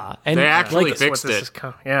 Yeah, and they actually like, fixed What this it.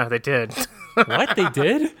 is yeah, they did. what they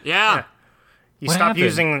did? Yeah. You What stop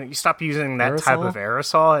happened? using that type of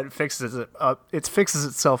aerosol. It fixes it up. It fixes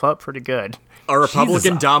itself up pretty good. A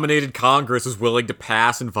Republican-dominated Congress is willing to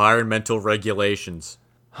pass environmental regulations.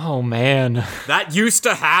 Oh man. That used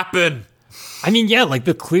to happen. I mean, yeah, like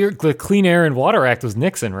the Clean Air and Water Act was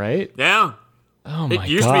Nixon, right? Yeah. Oh my god. It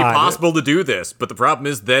used to be possible to do this, but the problem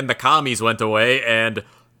is then the commies went away and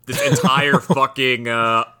this entire fucking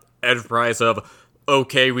enterprise of,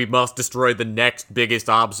 okay, we must destroy the next biggest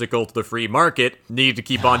obstacle to the free market, needed to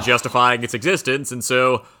keep on justifying its existence, and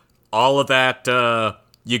so all of that,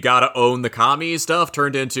 you gotta own the commies stuff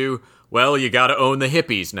turned into, well, you gotta own the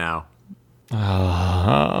hippies now.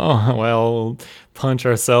 Oh, well, punch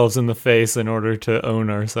ourselves in the face in order to own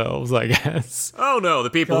ourselves, I guess. Oh no, the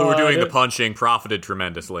people who were doing the God. punching profited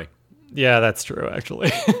tremendously. Yeah, that's true,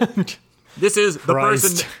 actually. This is the Christ.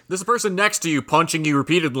 person. This is the person next to you punching you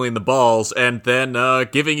repeatedly in the balls and then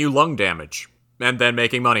giving you lung damage and then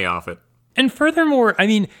making money off it. And furthermore, I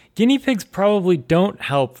mean, guinea pigs probably don't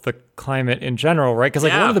help the climate in general, right? Because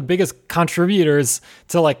like Yeah. one of the biggest contributors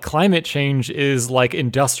to like climate change is like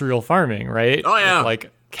industrial farming, right? Oh yeah,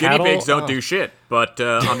 Like guinea cattle. pigs don't do shit. But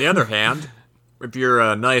on the other hand, if you're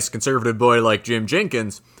a nice conservative boy like Jim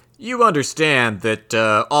Jenkins, you understand that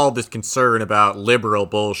all this concern about liberal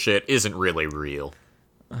bullshit isn't really real.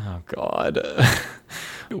 Oh God.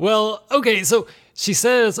 Well, okay, so she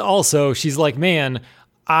says also, she's like, man,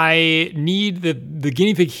 I need the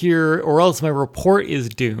guinea pig here or else my report is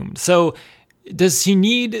doomed. So does she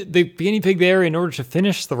need the guinea pig there in order to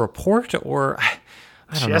finish the report, or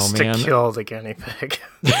I don't Just know, man. to kill the guinea pig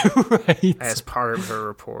Right. as part of her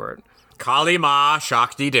report. Kali Ma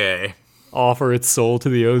Shakti Day. Offer its soul to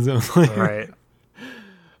the ozone layer. Right.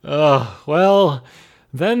 Well,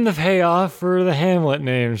 then the payoff for the Hamlet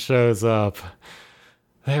name shows up.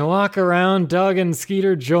 They walk around. Doug and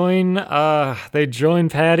Skeeter join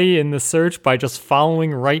Patty in the search by just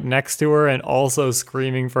following right next to her and also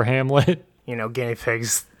screaming for Hamlet. You know, guinea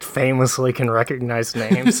pigs famously can recognize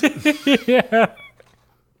names. Yeah.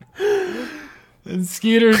 And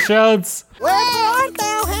Skeeter shouts, Where art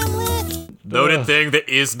thou, Hamlet? Noted thing that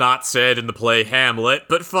is not said in the play Hamlet,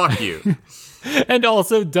 but fuck you. and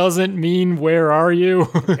also doesn't mean where are you?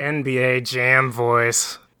 NBA Jam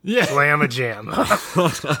voice. Yeah. Slam a jam.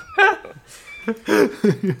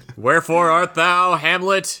 Wherefore art thou,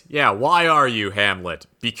 Hamlet? Yeah, why are you, Hamlet?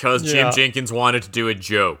 Because Jim Yeah. Jenkins wanted to do a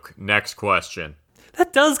joke. Next question.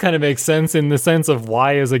 That does kind of make sense in the sense of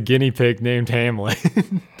why is a guinea pig named Hamlet?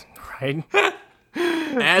 Right?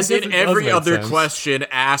 As guess in it does every make other sense. question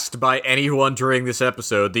asked by anyone during this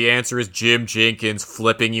episode, the answer is Jim Jenkins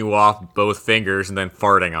flipping you off both fingers and then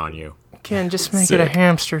farting on you. Ken, just make it a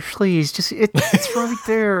hamster, please. It's right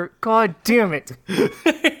there. God damn it.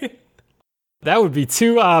 That would be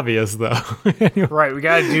too obvious, though. Right, we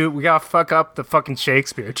gotta fuck up the fucking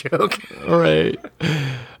Shakespeare joke. Right.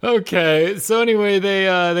 Okay. So anyway,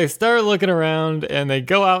 they start looking around and they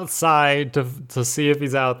go outside to see if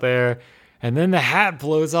he's out there. And then the hat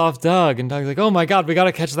blows off Doug, and Doug's like, "Oh my god, we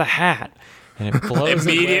gotta catch the hat!" And it blows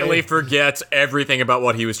Immediately away. forgets everything about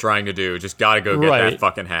what he was trying to do. Just gotta go get that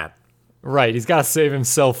fucking hat. Right, he's got to save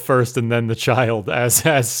himself first and then the child, as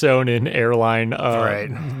shown in airline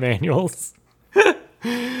manuals.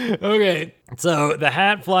 Okay, so the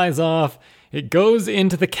hat flies off. It goes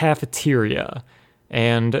into the cafeteria,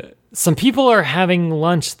 and some people are having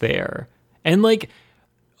lunch there. And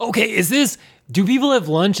okay, do people have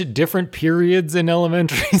lunch at different periods in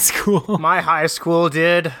elementary school? My high school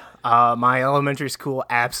did. My elementary school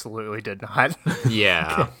absolutely did not.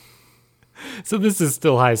 Yeah. Okay. So this is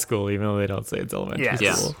still high school, even though they don't say it's elementary school.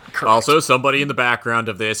 Yes. Also, somebody in the background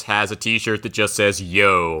of this has a t-shirt that just says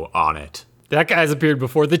 "Yo" on it. That guy's appeared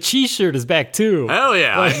before. The cheese shirt is back too. Hell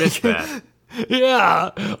yeah, I missed that.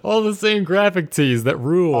 Yeah, all the same graphic tees that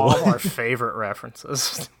rule. All of our favorite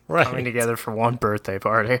references coming together for one birthday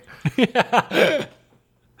party.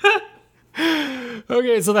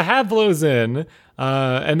 Okay, so the hat blows in,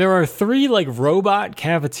 and there are 3 robot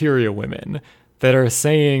cafeteria women that are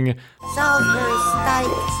saying, Salisbury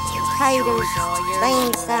steak, taters,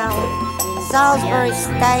 bean salad. Salisbury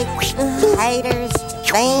steak, taters,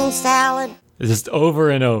 bean salad. just over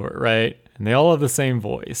and over, right? And they all have the same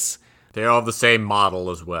voice. They all have the same model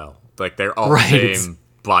as well. Like, they're all Right. the same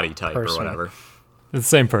body type or Person. whatever. It's the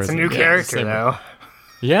same person. It's a new character, though.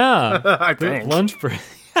 Yeah. I think. Lunch break.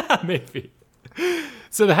 Yeah, maybe.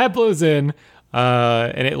 So the hat blows in,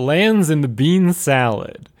 and it lands in the bean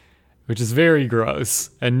salad, which is very gross,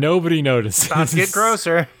 and nobody notices. About to get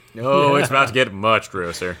grosser. Oh, it's about to get much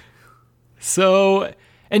grosser. So,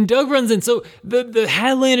 and Doug runs in. So the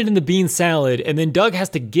hat landed in the bean salad, and then Doug has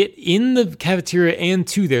to get in the cafeteria and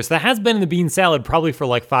to there. So the hat's been in the bean salad probably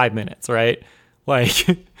for 5 minutes, right? Just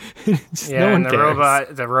Yeah, no one and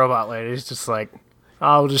cares. the robot lady's just like,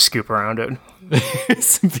 I'll just scoop around it.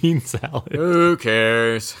 It's bean salad. Who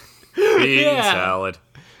cares? Bean Yeah. salad.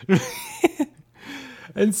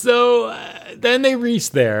 And so then they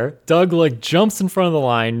reach there. Doug jumps in front of the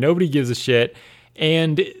line. Nobody gives a shit.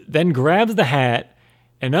 And then grabs the hat.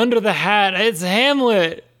 And under the hat, it's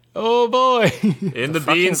Hamlet. Oh boy. In the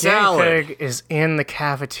Fucking bean guinea salad. pig is in the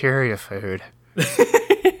cafeteria food.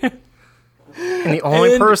 And the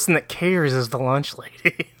only person that cares is the lunch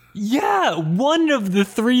lady. Yeah, one of the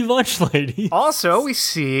 3 lunch ladies. Also, we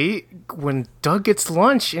see when Doug gets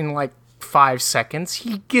lunch in 5 seconds,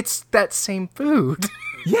 he gets that same food.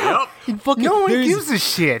 Yeah. No one gives a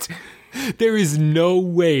shit. There is no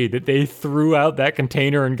way that they threw out that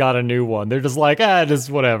container and got a new one. They're just just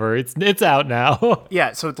whatever. It's out now.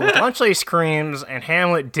 Yeah, so the lunch lady screams, and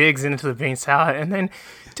Hamlet digs into the bean salad, and then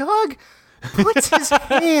Doug puts his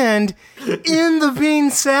hand in the bean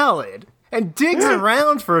salad and digs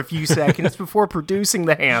around for a few seconds before producing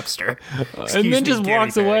the hamster. And then just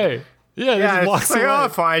walks away. Yeah, just walks it's away. Oh,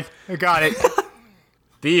 fine. I got it.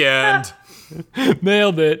 The end.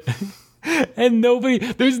 Nailed it. And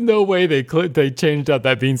there's no way they changed out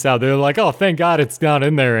that bean salad. They're like, oh, thank God it's not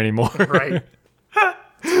in there anymore. Right.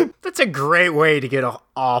 That's a great way to get an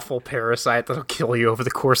awful parasite that'll kill you over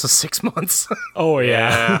the course of 6 months. Oh,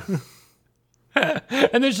 yeah. Yeah.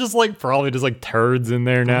 And there's just probably just turds in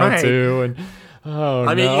there now, Right. too. And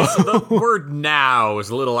I mean, no. the word "now" is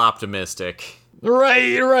a little optimistic.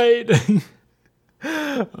 Right.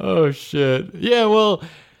 Oh, shit. Yeah, well,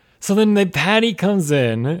 so then Patty comes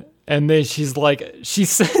in, and then she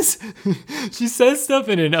says stuff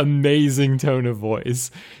in an amazing tone of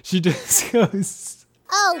voice. She just goes,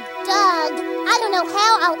 Oh, Doug, I don't know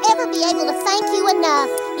how I'll ever be able to thank you enough.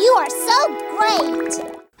 You are so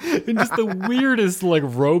great. in just the weirdest,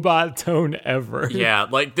 robot tone ever. Yeah,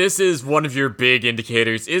 this is one of your big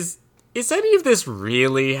indicators. Is any of this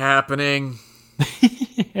really happening?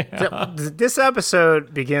 This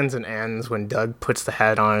episode begins and ends when Doug puts the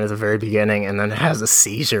hat on at the very beginning and then has a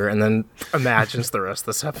seizure and then imagines the rest of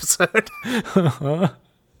this episode.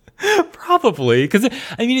 Probably, because,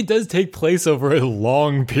 it does take place over a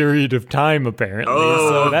long period of time, apparently. Oh,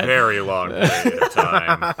 so that, very long period of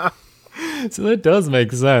time. So that does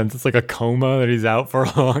make sense. It's like a coma that he's out for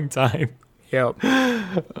a long time. Yep.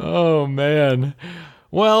 Oh, man.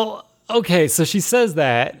 Well, okay, so she says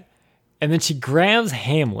that, and then she grabs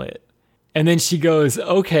Hamlet, and then she goes,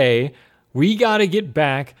 okay, we gotta get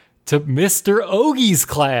back to Mr. Ogie's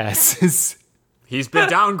class. He's been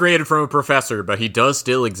downgraded from a professor, but he does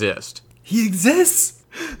still exist. He exists.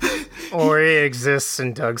 Or he exists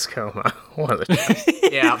in Doug's coma. One of the two.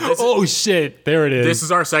 Yeah. Oh shit! There it is. This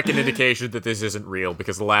is our second indication that this isn't real,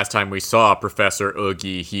 because the last time we saw Professor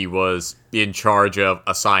Oogie, he was in charge of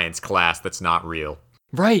a science class that's not real.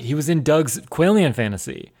 Right, he was in Doug's Quailian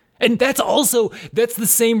fantasy. And that's the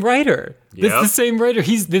same writer. Yep. That's the same writer.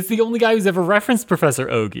 That's the only guy who's ever referenced Professor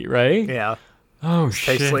Ogie, right? Yeah. Oh,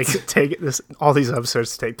 shit. All these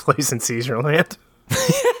episodes take place in Caesarland.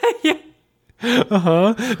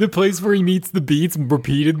 The place where he meets the Beats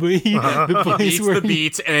repeatedly. The place Meets where the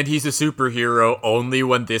beats, and he's a superhero only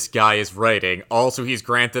when this guy is writing. Also, he's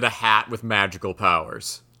granted a hat with magical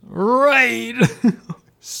powers. Right.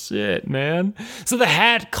 Shit, man. So the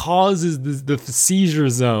hat causes the seizure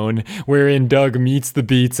zone wherein Doug meets the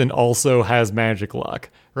Beats and also has magic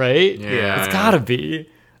luck, right? Yeah. It's gotta be.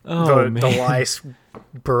 Oh, man. The lice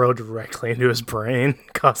burrow directly into his brain,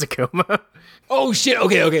 cause a coma. Oh shit,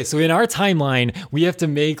 okay. So in our timeline, we have to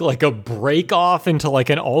make like a break off into like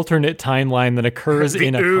an alternate timeline that occurs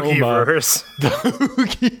in a coma. Ogieverse. The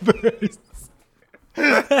Ogieverse.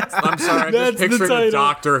 I'm sorry, I'm That's just the picturing the title.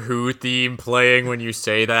 Doctor Who theme playing when you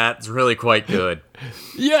say that. It's really quite good.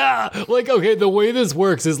 Yeah, like, okay, the way this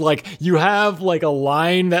works is like you have like a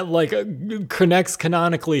line that like connects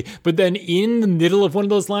canonically, but then in the middle of one of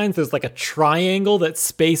those lines, there's like a triangle that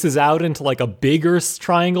spaces out into like a bigger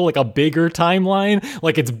triangle, like a bigger timeline,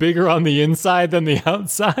 like it's bigger on the inside than the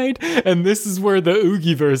outside, and this is where the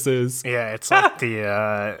Ogieverse is. Yeah, it's like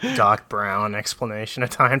the Doc Brown explanation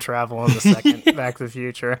of time travel in the second Back to the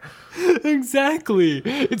Future. Exactly.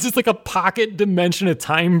 It's just like a pocket dimension of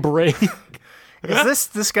time break. Is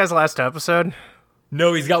this guy's last episode?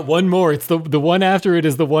 No, he's got one more. It's the one after it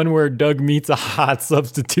is the one where Doug meets a hot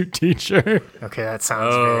substitute teacher. Okay, that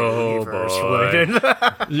sounds very Ogieverse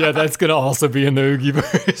related. Yeah, that's gonna also be in the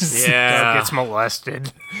Ogieverse. Doug Yeah. gets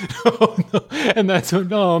molested. Oh, no. And that's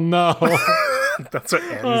what. Oh no! That's what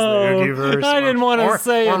ends the Ogieverse. I didn't want to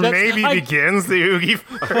say it. Or That's- maybe I- begins the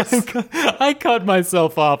Ogieverse. I cut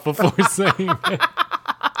myself off before saying it.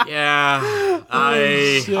 Yeah.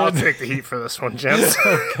 I'll take the heat for this one, gents.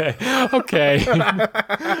 Okay.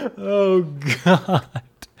 Oh god.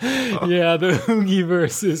 Yeah, the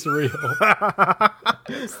Ogieverse is real.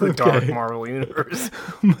 It's the dark Marvel universe.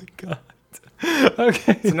 Oh my god.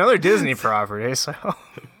 Okay. It's another Disney property, so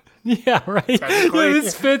Yeah, right. Technically.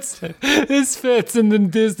 This fits in the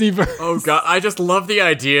Disneyverse. Oh god, I just love the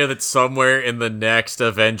idea that somewhere in the next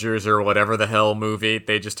Avengers or whatever the hell movie,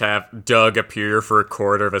 they just have Doug appear for a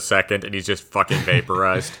quarter of a second and he's just fucking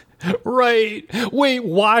vaporized. Right. Wait,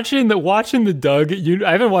 watching the Doug,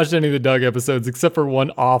 I haven't watched any of the Doug episodes except for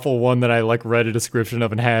one awful one that I like read a description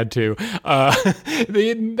of and had to.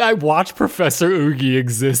 I watched Professor Oogie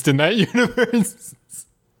exist in that universe.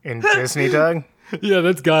 in Disney, Doug. Yeah,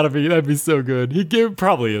 that'd be so good.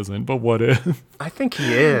 Probably isn't, but what if? I think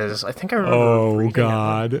he is. I think I remember. Oh reading it.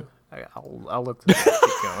 god. I'll look this up.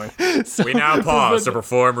 Keep going. We now pause to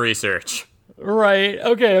perform research. Right.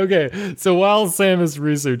 Okay. So while Sam is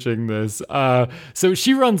researching this, so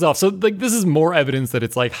she runs off. So like this is more evidence that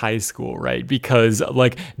it's like high school, right? Because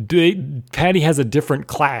like Patty has a different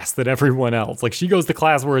class than everyone else. Like she goes to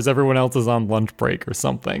class whereas everyone else is on lunch break or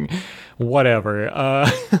something. Whatever.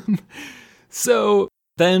 So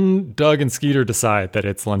then Doug and Skeeter decide that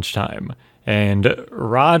it's lunchtime. And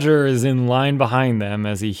Roger is in line behind them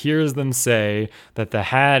as he hears them say that the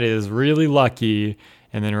hat is really lucky.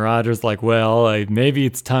 And then Roger's like, well, maybe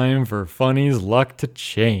it's time for Funny's luck to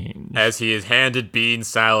change. As he is handed bean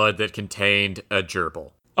salad that contained a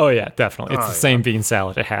gerbil. Oh, yeah, definitely. It's the same bean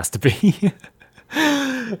salad. It has to be.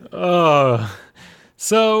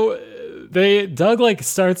 So Doug like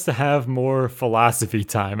starts to have more philosophy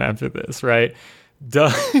time after this, right?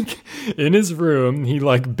 Doug, in his room, he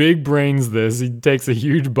like big brains this. He takes a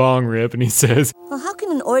huge bong rip and he says, Well, how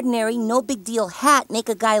can an ordinary, no big deal hat make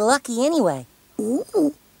a guy lucky anyway?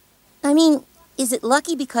 Ooh. I mean, is it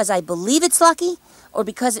lucky because I believe it's lucky, or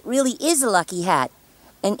because it really is a lucky hat?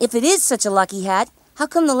 And if it is such a lucky hat, how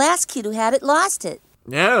come the last kid who had it lost it?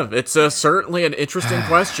 Yeah, it's certainly an interesting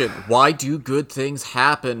question. Why do good things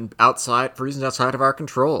happen for reasons outside of our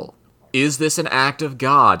control? Is this an act of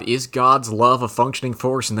God? Is God's love a functioning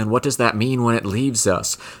force? And then what does that mean when it leaves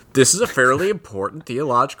us? This is a fairly important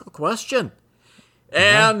theological question.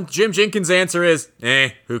 And Jim Jenkins' answer is,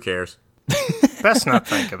 who cares? Best not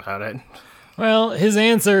think about it. well, his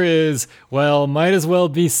answer is, well, might as well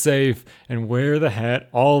be safe and wear the hat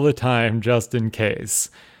all the time just in case.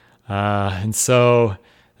 And so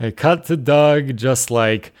they cut to Doug just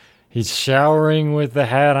like he's showering with the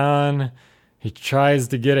hat on. He tries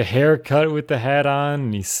to get a haircut with the hat on,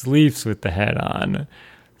 and he sleeps with the hat on.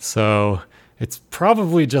 So It's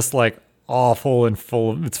probably just like awful and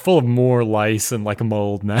it's full of more lice and like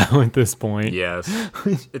mold now at this point. Yes.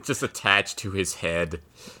 It's just attached to his head.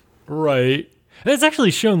 Right. And it's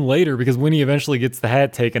actually shown later because when he eventually gets the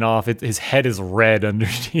hat taken off, his head is red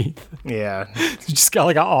underneath. Yeah. He's just got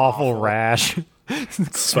like an awful rash.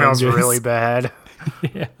 Smells really bad.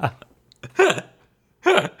 Yeah.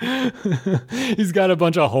 He's got a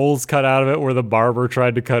bunch of holes cut out of it where the barber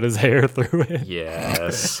tried to cut his hair through it.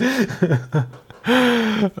 Yes.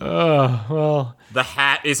 Well. The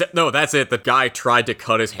hat is... No, that's it. The guy tried to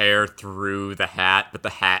cut his hair through the hat, but the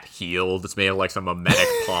hat healed. It's made of like some mimetic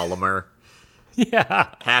polymer. Yeah.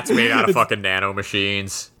 Hat's made out of fucking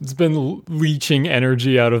nanomachines. It's been leeching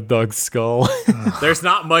energy out of Doug's skull. There's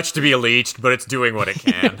not much to be leached, but it's doing what it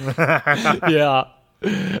can. Yeah.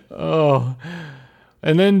 Oh.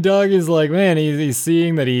 And then Doug is like, man, he's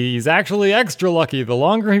seeing that he's actually extra lucky. The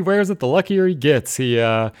longer he wears it, the luckier he gets. He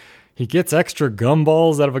gets extra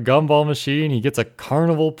gumballs out of a gumball machine. He gets a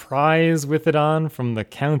carnival prize with it on from the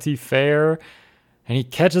county fair. And he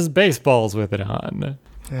catches baseballs with it on.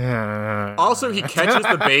 Also, he catches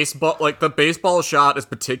the baseball. Like, the baseball shot is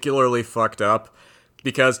particularly fucked up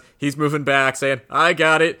because he's moving back saying, I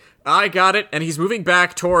got it. And he's moving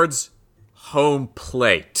back towards home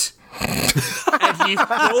plate. And he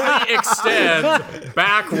fully extends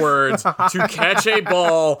backwards to catch a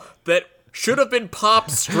ball that should have been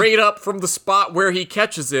popped straight up from the spot where he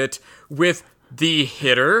catches it, with the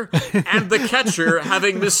hitter and the catcher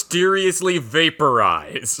having mysteriously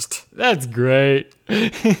vaporized. That's great.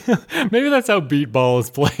 Maybe that's how beat ball is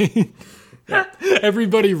played.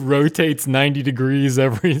 Everybody rotates 90 degrees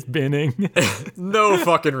every inning. No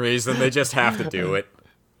fucking reason. They just have to do it.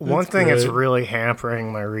 One thing that's really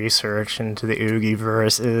hampering my research into the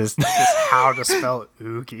Ogieverse is how to spell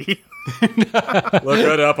Oogie. Look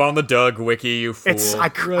it up on the Doug wiki, you fool. I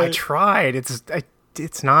tried.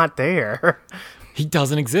 It's not there. He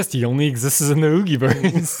doesn't exist. He only exists in the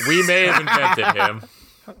Ogieverse. We may have invented him.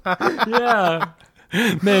 Yeah.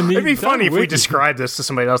 Man, it'd be funny if we described this to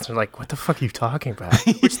somebody else and they're like, what the fuck are you talking about?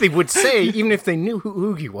 Which they would say even if they knew who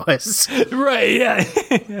Oogie was. Right,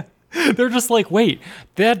 yeah. They're just like, wait,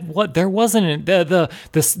 there wasn't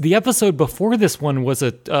the episode before this one was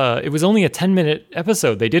it was only a 10-minute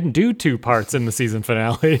episode. They didn't do 2 parts in the season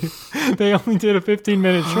finale. They only did a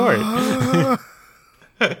 15-minute short.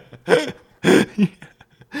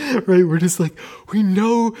 Right, we're just like, we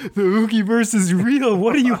know the Ogieverse is real.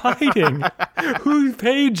 What are you hiding? Who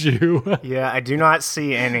paid you? Yeah, I do not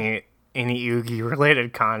see any Oogie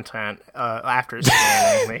related content after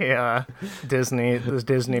scanning the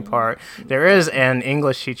Disney part. There is an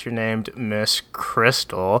English teacher named Miss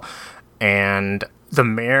Crystal, and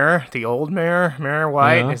the old mayor, Mayor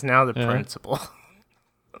White, is now the principal.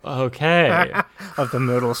 Okay. Of the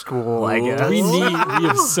middle school, I guess. We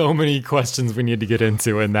have so many questions we need to get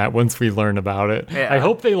into in that once we learn about it. Yeah. I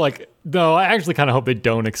hope they I actually kind of hope they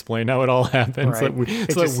don't explain how it all happens.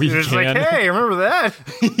 Right. So that we just can. like, hey, remember that?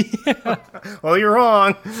 Yeah. Well, you're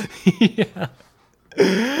wrong. Yeah.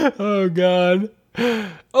 Oh, God.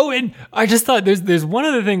 Oh, and I just thought there's one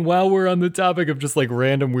other thing while we're on the topic of just like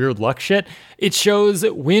random weird luck shit. It shows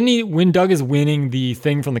when Doug is winning the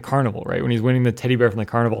thing from the carnival, right? When he's winning the teddy bear from the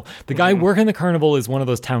carnival, the guy working the carnival is one of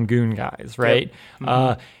those town goon guys, right? Yep.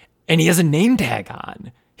 Mm-hmm. And he has a name tag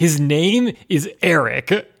on. His name is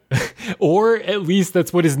Eric, or at least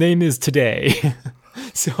that's what his name is today.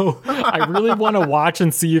 So I really want to watch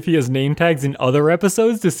and see if he has name tags in other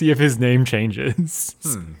episodes to see if his name changes.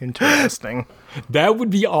 Interesting. That would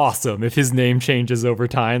be awesome if his name changes over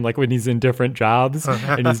time, like when he's in different jobs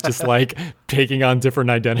and he's just like taking on different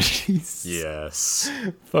identities. Yes.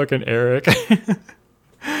 Fucking Eric.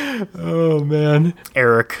 Oh, man.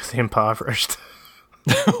 Eric the Impoverished.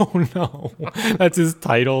 Oh, no. That's his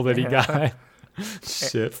title that he got.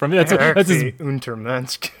 Shit. That's his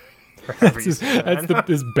Untermensch. That's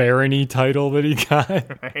his barony title that he got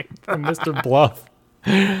from Mr. Bluff.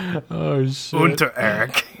 Oh, shit. Unter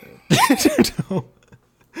Eric.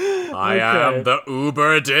 I am the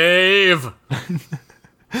Uber Dave.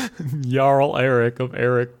 Jarl Eric of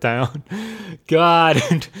Eric Town. God.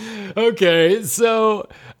 Okay, so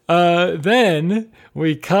then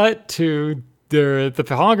we cut to the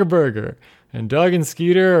Honker Burger, and Doug and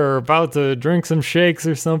Skeeter are about to drink some shakes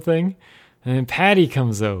or something. And then Patty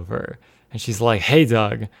comes over, and she's like, hey,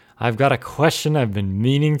 Doug, I've got a question I've been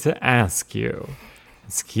meaning to ask you.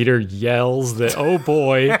 And Skeeter yells that, oh,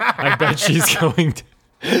 boy, I bet she's going to...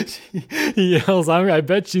 He yells, I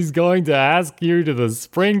bet she's going to ask you to the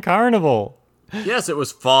spring carnival. Yes, it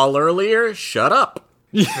was fall earlier. Shut up.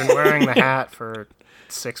 He's been wearing the hat for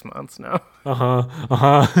 6 months now.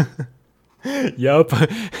 Yup.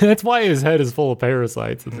 That's why his head is full of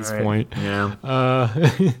parasites at this point. Yeah.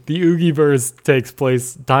 The Ogieverse takes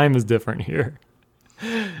place. Time is different here.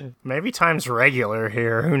 Maybe time's regular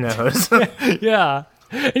here. Who knows? Yeah.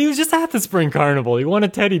 And he was just at the spring carnival. He won a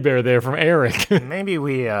teddy bear there from Eric. maybe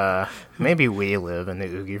we live in the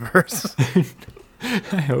Ogieverse.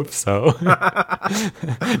 I hope so.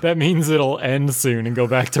 That means it'll end soon and go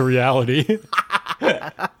back to reality.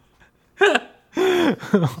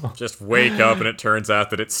 Just wake up and it turns out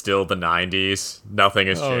that it's still the 90s. Nothing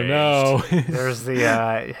has changed. Oh no. There's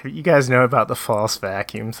the you guys know about the false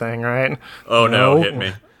vacuum thing, right? Oh no, hit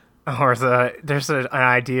me. Or there's an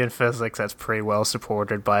idea in physics that's pretty well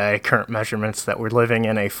supported by current measurements that we're living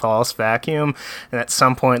in a false vacuum, and at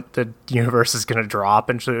some point the universe is going to drop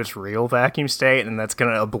into its real vacuum state, and that's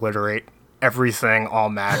going to obliterate everything, all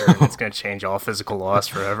matter, and it's going to change all physical laws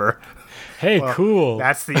forever. Hey, cool.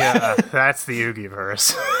 That's the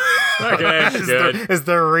Ogieverse. Okay, good. Is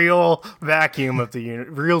the real vacuum of the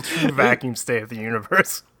real true vacuum state of the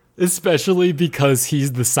universe. Especially because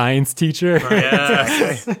he's the science teacher.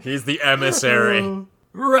 Yes, he's the emissary.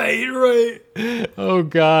 Right. Oh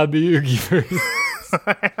god, the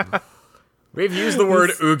Ogieverse. We've used the word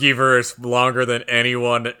Ogieverse longer than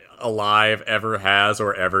anyone alive ever has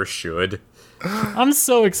or ever should. I'm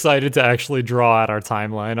so excited to actually draw out our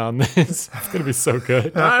timeline on this. It's going to be so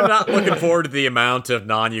good. I'm not looking forward to the amount of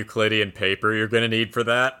non-Euclidean paper you're going to need for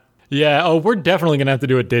that. Yeah, we're definitely going to have to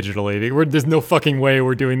do it digitally. There's no fucking way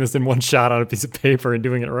we're doing this in one shot on a piece of paper and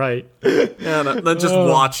doing it right. Yeah, then just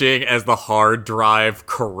watching as the hard drive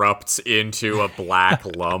corrupts into a black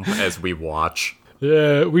lump as we watch.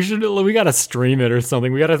 Yeah, we gotta stream it or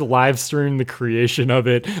something. We gotta live stream the creation of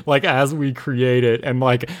it, like, as we create it, and,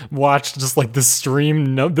 like, watch just, like, the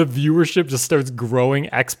stream, the viewership just starts growing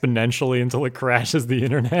exponentially until it crashes the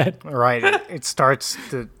internet. Right, it starts,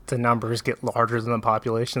 the numbers get larger than the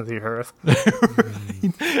population of the Earth.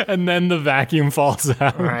 And then the vacuum falls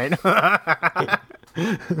out. Right.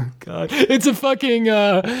 God, it's a fucking.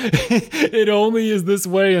 It only is this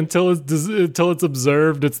way until it's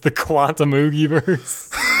observed. It's the quantum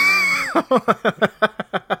Ogieverse.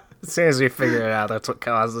 As soon as we figure it out, that's what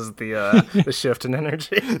causes the shift in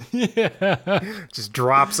energy. Yeah, just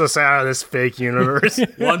drops us out of this fake universe.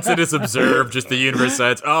 Once it is observed, just the universe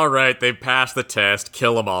says, "All right, they've passed the test.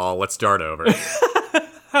 Kill them all. Let's start over."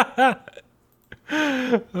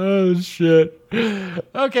 Oh shit.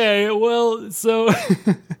 Okay, well, so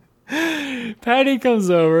Patty comes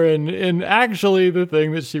over and actually the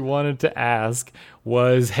thing that she wanted to ask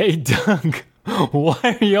was, "Hey Doug, why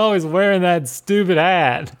are you always wearing that stupid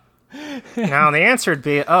hat?" Now the answer would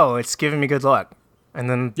be, "Oh, it's giving me good luck." And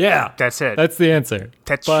then that's it. That's the answer.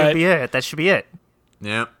 Should be it. That should be it.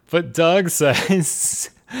 Yeah. But Doug says,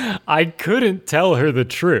 I couldn't tell her the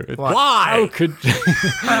truth. Why?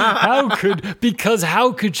 Because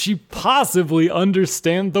how could she possibly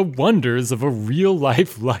understand the wonders of a real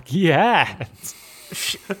life lucky hat?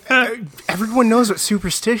 Everyone knows what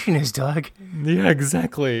superstition is, Doug. Yeah,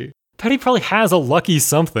 exactly. Patty probably has a lucky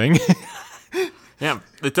something. Yeah,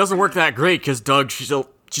 it doesn't work that great because Doug, she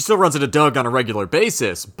still runs into Doug on a regular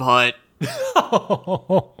basis, but...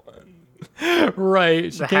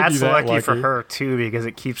 Right. The hat's lucky for her, too, because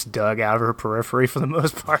it keeps Doug out of her periphery for the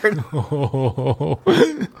most part.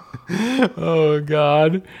 Oh,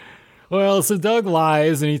 God. Well, so Doug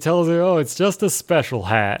lies, and he tells her, oh, it's just a special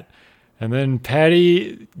hat. And then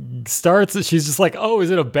Patty she's just like, oh,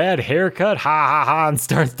 is it a bad haircut? Ha, ha, ha, and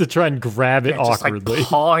starts to try and grab it awkwardly.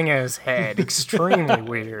 Just like pawing at his head. Extremely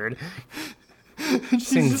weird.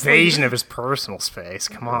 It's an invasion of his personal space.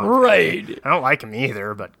 Come on. Right. Patty. I don't like him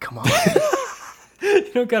either, but come on.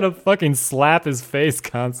 You don't gotta fucking slap his face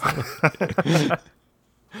constantly.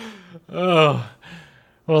 Oh.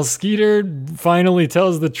 Well, Skeeter finally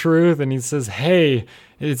tells the truth, and he says, hey,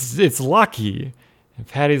 it's lucky. And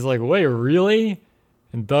Patty's like, wait, really?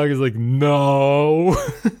 And Doug is like, no.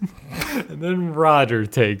 And then Roger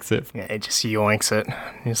takes it. Yeah, he just yoinks it.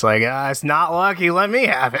 He's like, it's not lucky, let me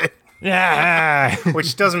have it. Yeah.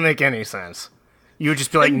 Which doesn't make any sense. You would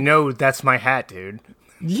just be like, no, that's my hat, dude.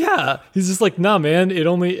 Yeah. He's just like, nah, man,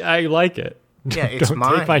 I like it. Yeah, it's Don't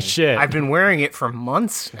mine. take my shit. I've been wearing it for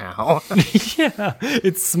months now. Yeah,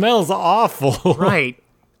 it smells awful. Right.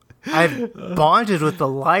 I've bonded with the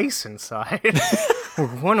lice inside. We're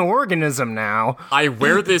one organism now. I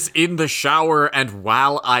wear this in the shower and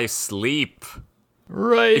while I sleep.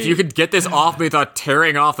 Right. If you could get this off me without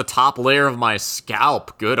tearing off the top layer of my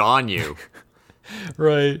scalp, good on you.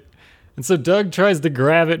 Right. And so Doug tries to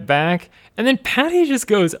grab it back, and then Patty just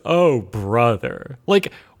goes, oh, brother.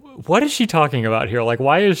 Like, what is she talking about here? Like,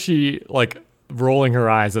 why is she, like, rolling her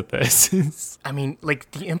eyes at this. I mean, like,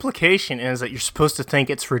 the implication is that you're supposed to think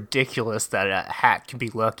it's ridiculous that a hat can be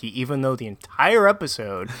lucky, even though the entire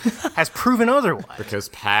episode has proven otherwise. Because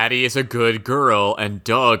Patty is a good girl, and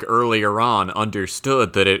Doug earlier on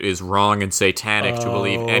understood that it is wrong and satanic to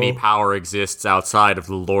believe any power exists outside of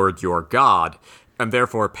the Lord your God. And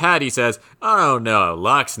therefore Patty says, oh no,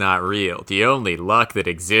 luck's not real. The only luck that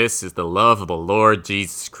exists is the love of the Lord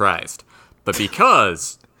Jesus Christ. But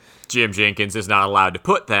because Jim Jenkins is not allowed to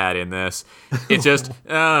put that in this, it's just,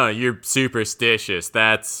 oh, you're superstitious.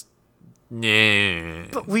 That's... Nah.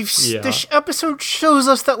 But this episode shows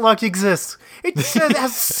us that luck exists. It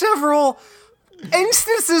has several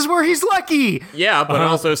instances where he's lucky. Yeah, but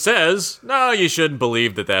also says, no, you shouldn't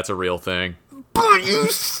believe that that's a real thing. But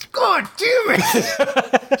God damn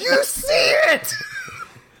it! You see it!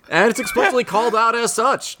 And it's explicitly called out as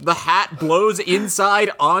such. The hat blows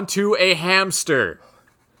inside onto a hamster.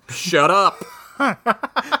 Shut up.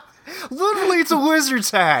 Literally, it's a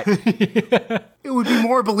wizard's hat. It would be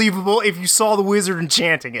more believable if you saw the wizard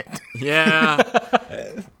enchanting it. Yeah.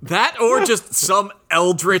 That or just some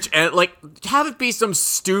eldritch, like, have it be some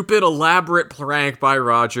stupid, elaborate prank by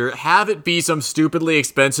Roger. Have it be some stupidly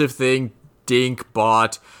expensive thing Dink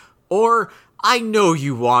bought. Or, I know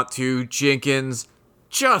you want to, Jenkins,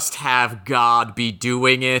 just have God be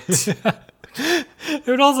doing it. It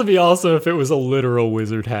would also be awesome if it was a literal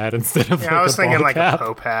wizard hat instead of I was thinking ball like cap. a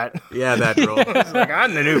pope hat. Yeah, that role. It's like,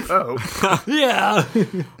 I'm the new pope. Yeah.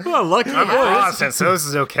 Well, lucky I'm a Protestant, so this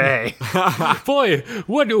is okay. Boy,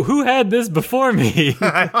 who had this before me?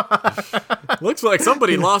 Looks like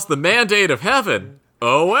somebody lost the mandate of heaven.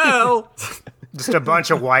 Oh well. Just a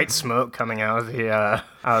bunch of white smoke coming out of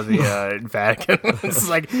the Vatican. It's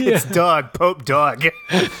like, it's Doug, Pope Doug.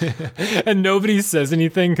 And nobody says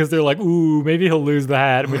anything because they're like, ooh, maybe he'll lose the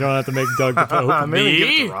hat and we don't have to make Doug the Pope. Maybe give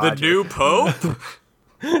it Me? to The Roger. new pope?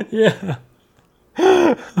 Yeah.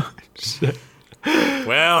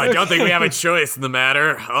 Well, I don't think we have a choice in the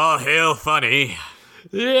matter. All hail funny.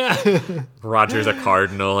 Yeah. Roger's a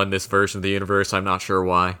cardinal in this version of the universe. I'm not sure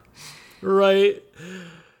why. Right.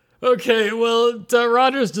 Okay, well,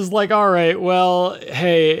 Roger's just like, all right, well,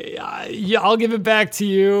 hey, I'll give it back to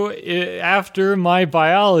you after my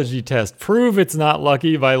biology test. Prove it's not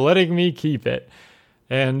lucky by letting me keep it.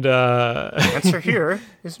 And, The answer here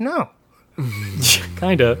is no.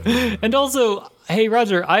 kinda. And also, hey,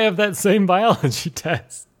 Roger, I have that same biology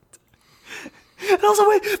test. And also,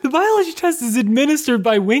 wait, the biology test is administered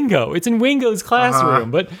by Wingo. It's in Wingo's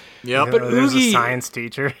classroom, but Yep. But There's Oogie- a science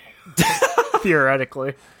teacher.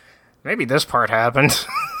 Theoretically. Maybe this part happened.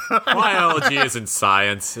 Biology isn't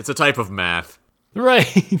science. It's a type of math.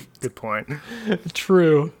 right. Good point.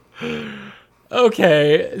 True.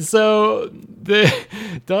 Okay, so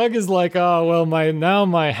Doug is like, oh, well,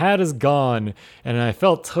 my hat is gone, and I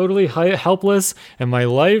felt totally helpless, and my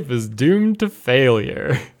life is doomed to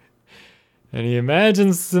failure. And he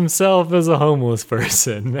imagines himself as a homeless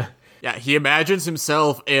person. Yeah, he imagines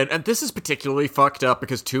himself in, and this is particularly fucked up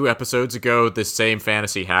because 2 episodes ago this same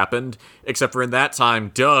fantasy happened, except for in that time,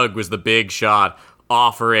 Doug was the big shot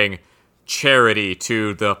offering charity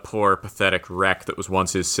to the poor, pathetic wreck that was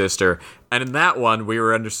once his sister. And in that one, we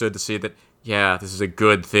were understood to see that, yeah, this is a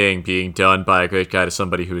good thing being done by a great guy to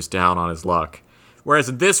somebody who is down on his luck. Whereas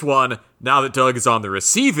in this one, now that Doug is on the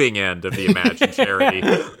receiving end of the imagined charity,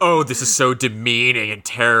 oh, this is so demeaning and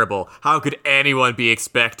terrible. How could anyone be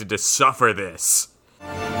expected to suffer this?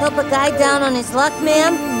 Help a guy down on his luck,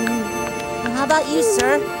 ma'am? How about you,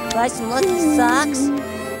 sir? Buy some lucky socks?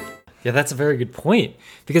 Yeah, that's a very good point.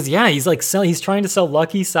 Because, yeah, he's trying to sell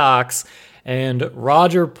lucky socks, and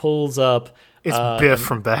Roger pulls up. It's Biff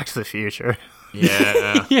from Back to the Future.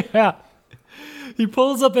 Yeah. Yeah. He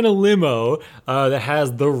pulls up in a limo that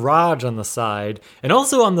has the Raj on the side. And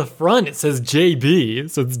also on the front, it says JB.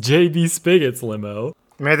 So it's JB Spigot's limo.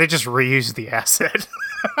 Maybe they just reused the asset.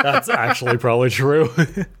 That's actually probably true.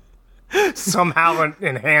 Somehow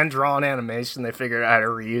in hand-drawn animation, they figured out how to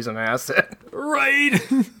reuse an asset. Right.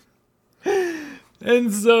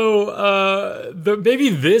 And so, maybe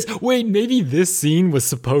this scene was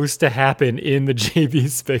supposed to happen in the JB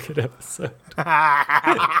Spigot episode.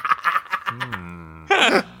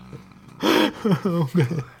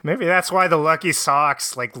 Maybe that's why the lucky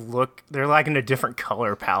socks they're like in a different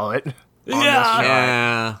color palette. Yeah.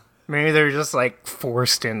 Yeah. Maybe they're just like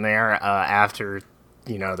forced in there after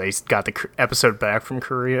they got the episode back from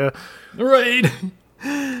Korea. Right.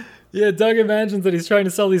 Yeah, Doug imagines that he's trying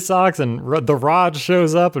to sell these socks, and the Raj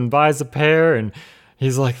shows up and buys a pair, and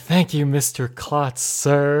he's like, "Thank you, Mr. Klotz,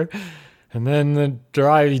 sir." And then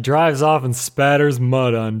he drives off and spatters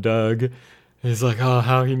mud on Doug. He's like, "Oh,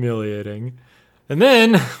 how humiliating." And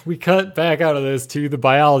then we cut back out of this to the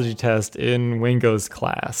biology test in Wingo's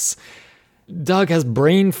class. Doug has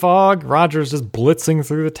brain fog. Roger's just blitzing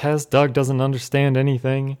through the test. Doug doesn't understand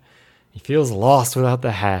anything. He feels lost without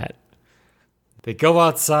the hat. They go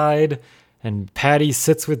outside, and Patty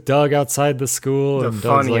sits with Doug outside the school. The and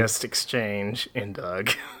Doug's funniest exchange in Doug.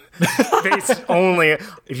 Based only,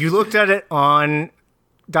 if you looked at it on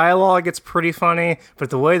dialogue, it's pretty funny, but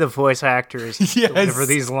the way the voice actors deliver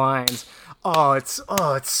these lines, it's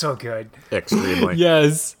so good. Extremely.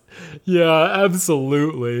 Yes. Yeah,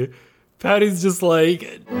 absolutely. Patty's just like...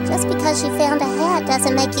 Just because you found a hat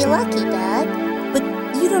doesn't make you lucky, Doug. But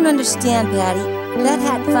you don't understand, Patty. That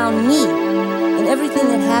hat found me. And everything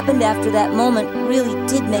that happened after that moment really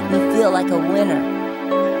did make me feel like a winner.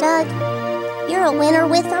 Doug, you're a winner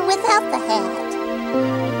with or without the hat.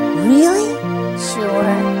 Really? Sure.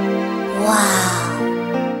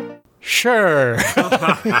 Wow. Sure.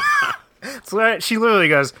 So she literally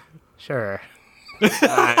goes, sure.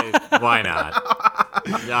 Why not?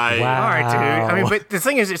 Wow. All right, dude. I mean, but the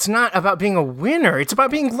thing is, it's not about being a winner. It's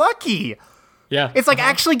about being lucky. Yeah. It's like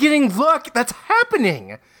actually getting luck that's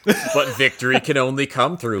happening. But victory can only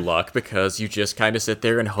come through luck because you just kind of sit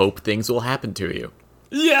there and hope things will happen to you.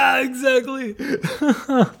 Yeah, exactly.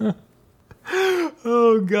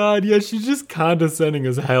 Oh, God. Yeah, she's just condescending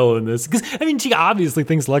as hell in this. Because, I mean, she obviously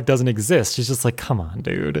thinks luck doesn't exist. She's just like, come on,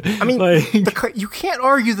 dude. I mean, like, you can't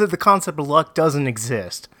argue that the concept of luck doesn't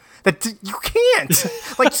exist. You can't.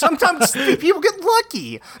 Like, sometimes people get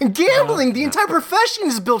lucky. And gambling, the entire profession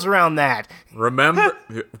is built around that. Remember,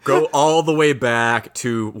 go all the way back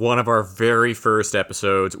to one of our very first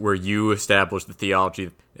episodes where you established the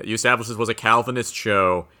theology. You established this was a Calvinist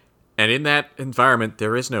show. And in that environment,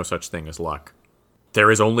 there is no such thing as luck. There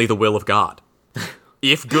is only the will of God.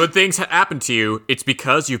 If good things happen to you, it's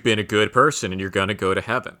because you've been a good person and you're going to go to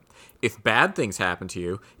heaven. If bad things happen to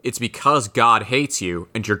you, it's because God hates you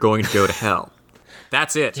and you're going to go to hell.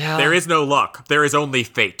 That's it. Yeah. There is no luck. There is only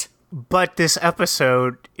fate. But this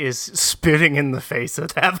episode is spitting in the face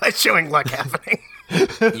of that by showing luck happening.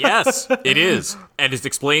 Yes, it is. And it's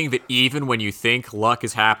explaining that even when you think luck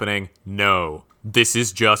is happening, no, this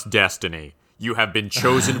is just destiny. You have been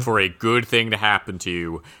chosen for a good thing to happen to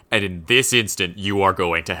you, and in this instant, you are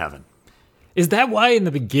going to heaven. is that why in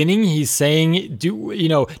the beginning he's saying,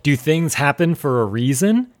 do things happen for a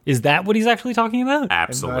reason? Is that what he's actually talking about?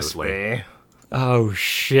 Absolutely. Oh,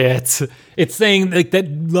 shit. It's saying like that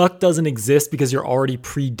luck doesn't exist because you're already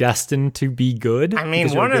predestined to be good? I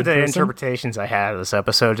mean, one of the interpretations I had of this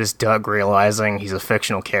episode is Doug realizing he's a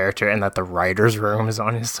fictional character and that the writer's room is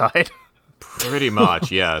on his side. Pretty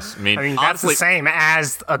much, yes. I mean That's honestly, the same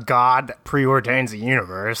as a god that preordains a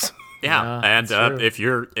universe. yeah. And if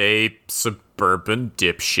you're a suburban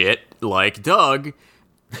dipshit like Doug,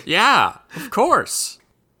 yeah, of course.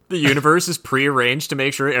 The universe is prearranged to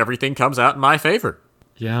make sure everything comes out in my favor.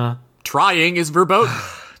 Yeah. Trying is verboten.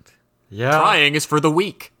 Yeah. Trying is for the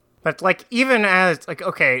weak. But, like, even as, like,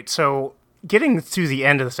 okay, so getting to the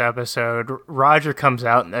end of this episode, Roger comes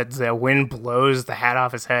out and the wind blows the hat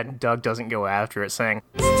off his head and Doug doesn't go after it, saying,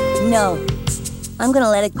 No, I'm gonna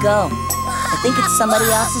let it go. I think it's somebody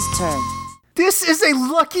else's turn. "This is a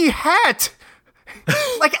lucky hat!"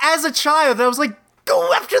 Like, as a child, I was like,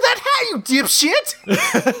 go after that hat, you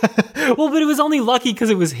dipshit! Well, but it was only lucky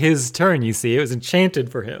because it was his turn, you see. It was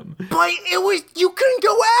enchanted for him. But you can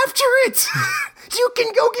go after it! You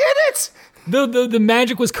can go get it! The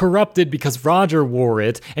magic was corrupted because Roger wore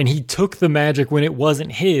it, and he took the magic when it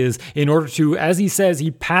wasn't his in order to, as he says,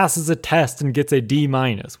 he passes a test and gets a D-,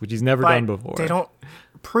 which he's never done before. They don't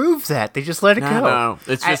prove that. They just let it go. No,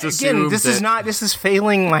 it's just again, this is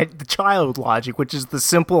failing the child logic, which is the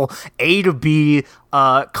simple A to B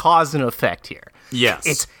cause and effect here.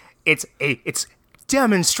 Yes. It's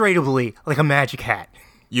demonstrably like a magic hat.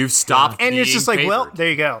 You've stopped And being it's just like, favored. well, there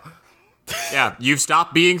you go. Yeah, you've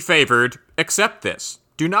stopped being favored. Accept this.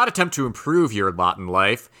 Do not attempt to improve your lot in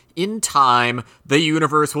life. In time, the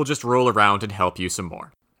universe will just roll around and help you some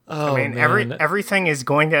more. Oh, I mean, man. everything is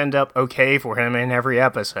going to end up okay for him in every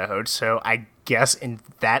episode, so I guess in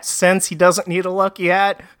that sense he doesn't need a lucky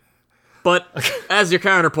hat. But as your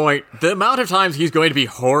counterpoint, the amount of times he's going to be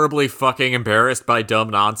horribly fucking embarrassed by dumb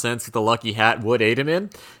nonsense that the lucky hat would aid him in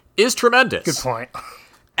is tremendous. Good point.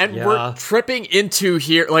 And Yeah. we're tripping into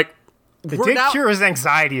here, like, It we're did now... cure his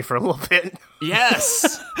anxiety for a little bit.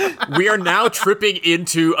 Yes! We are now tripping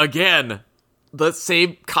into, again, the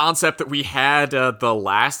same concept that we had the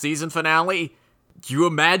last season finale. You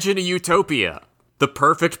imagine a utopia, the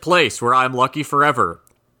perfect place where I'm lucky forever.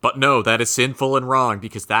 But no, that is sinful and wrong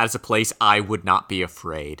because that is a place I would not be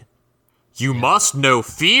afraid. You must know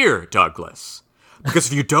fear, Douglas. Because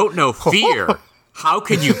if you don't know fear, how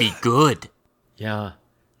can you be good? Yeah.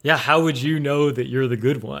 Yeah, how would you know that you're the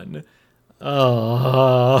good one?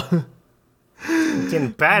 Oh.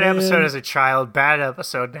 Again, bad episode as a child, bad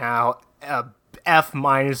episode now. F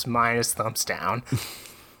minus thumbs down.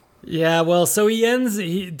 Yeah, well, so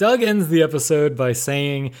Doug ends the episode by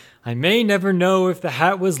saying, I may never know if the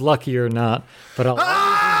hat was lucky or not, but I'll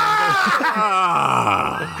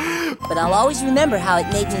But I'll always remember how it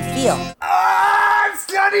made me feel.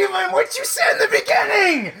 It's not even what you said in the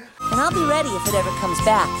beginning! And I'll be ready if it ever comes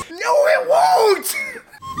back. No, it won't!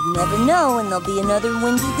 You never know when there'll be another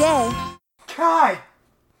windy day. God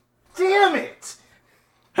damn it!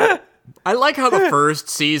 I like how the first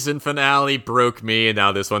season finale broke me, and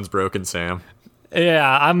now this one's broken Sam.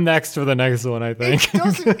 Yeah, I'm next for the next one, I think.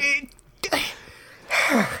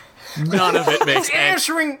 None of it makes sense.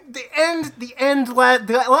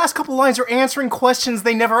 The last couple lines are answering questions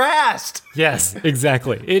they never asked. Yes,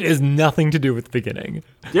 exactly. It is nothing to do with the beginning.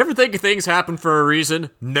 You ever think things happen for a reason?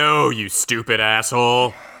 No, you stupid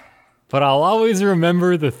asshole. But I'll always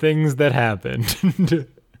remember the things that happened.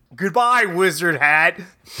 Goodbye, wizard hat.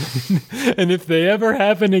 And if they ever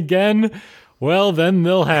happen again, well, then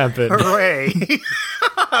they'll happen. Hooray.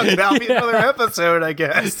 That'll be another episode, I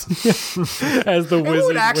guess. As the It wizard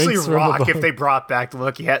would actually winks from rock above. if they brought back the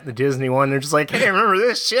Lucky Hat in the Disney one. They're just like, hey, remember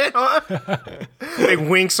this shit, huh? They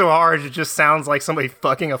wink so hard it just sounds like somebody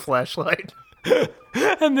fucking a flashlight.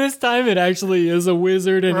 And this time it actually is a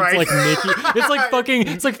wizard, and Right. it's like Mickey. It's like fucking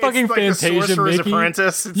It's like Fantasia the Sorcerer's Mickey.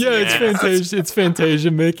 Apprentice. It's Fantasia. It's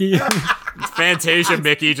Fantasia Mickey. Fantasia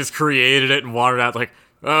Mickey just created it and wandered out like,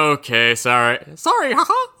 okay, sorry,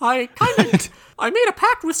 haha, I made a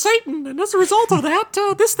pact with Satan, and as a result of that,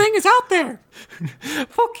 this thing is out there.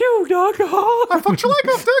 Fuck you, dog. I fucked you like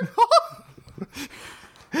a thing.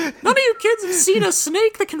 None of you kids have seen a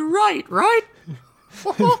snake that can write, right?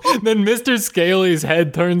 Then Mr. Scaly's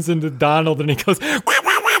head turns into Donald, and he goes.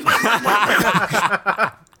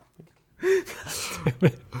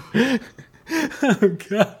 Oh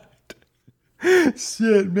God.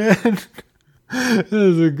 Shit, man. That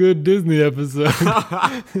was a good Disney episode.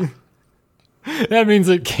 That means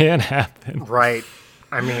it can happen. Right.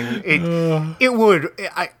 I mean, it would.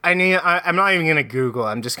 I'm not even gonna Google.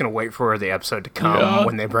 I'm just gonna wait for the episode to come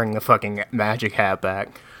when they bring the fucking magic hat back.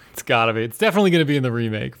 It's gotta be. It's definitely gonna be in the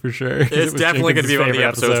remake for sure. It's definitely going to be one of the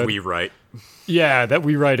episodes we write. Yeah, that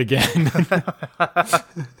we write again.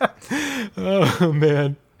 Oh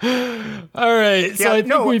man. All right. So I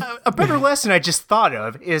think a better lesson I just thought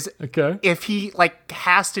of is Okay. if he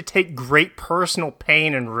has to take great personal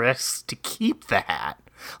pain and risks to keep the hat.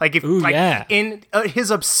 Like if in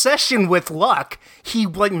his obsession with luck, he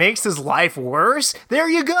makes his life worse. There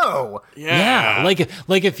you go. Yeah, like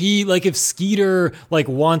if Skeeter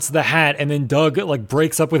wants the hat, and then Doug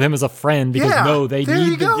breaks up with him as a friend because they there need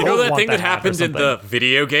you go. the. You know that want thing the that hat or happened in something. the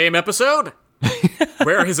video game episode?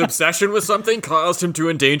 Where his obsession with something caused him to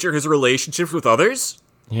endanger his relationships with others?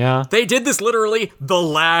 Yeah. They did this literally the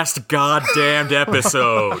last goddamned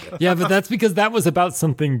episode. Yeah, but that's because that was about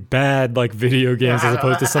something bad like video games as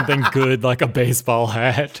opposed to something good like a baseball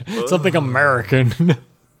hat. Something American.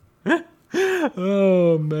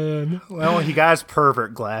 Oh, man. Well, he got his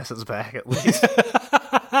pervert glasses back at least.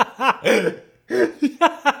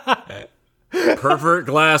 Pervert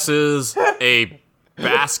glasses, a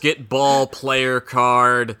basketball player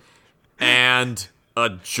card, and a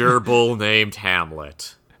gerbil named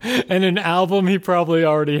Hamlet. And an album he probably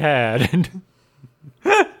already had.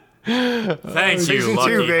 Thanks, you Season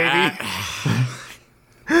lucky 2, baby. hat.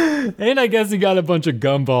 And I guess he got a bunch of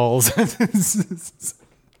gumballs.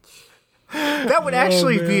 That would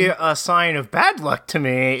actually be a sign of bad luck to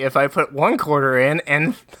me if I put one quarter in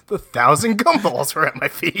and 1,000 gumballs were at my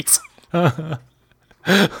feet.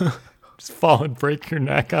 Just fall and break your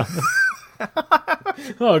neck on them.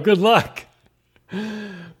 Oh, good luck.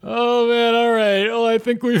 Oh, man, all right. Well, I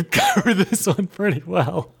think we've covered this one pretty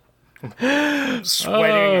well. I'm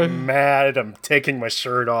sweating, I'm mad, I'm taking my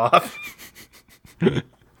shirt off.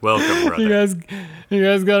 Welcome, brother. You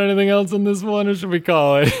guys got anything else on this one, or should we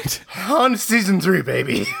call it? On to season 3,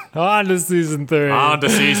 baby. On to season 3. On to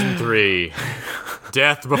season 3.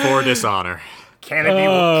 Death before dishonor. Can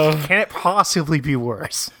it possibly be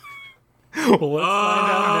worse? Well, let's find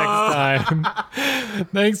out next time.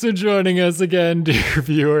 Thanks for joining us again, dear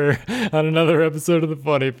viewer, on another episode of the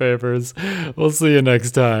Funny Papers. We'll see you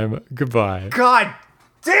next time. Goodbye. God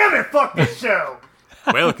damn it, fuck this show!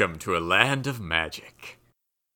 Welcome to a land of magic.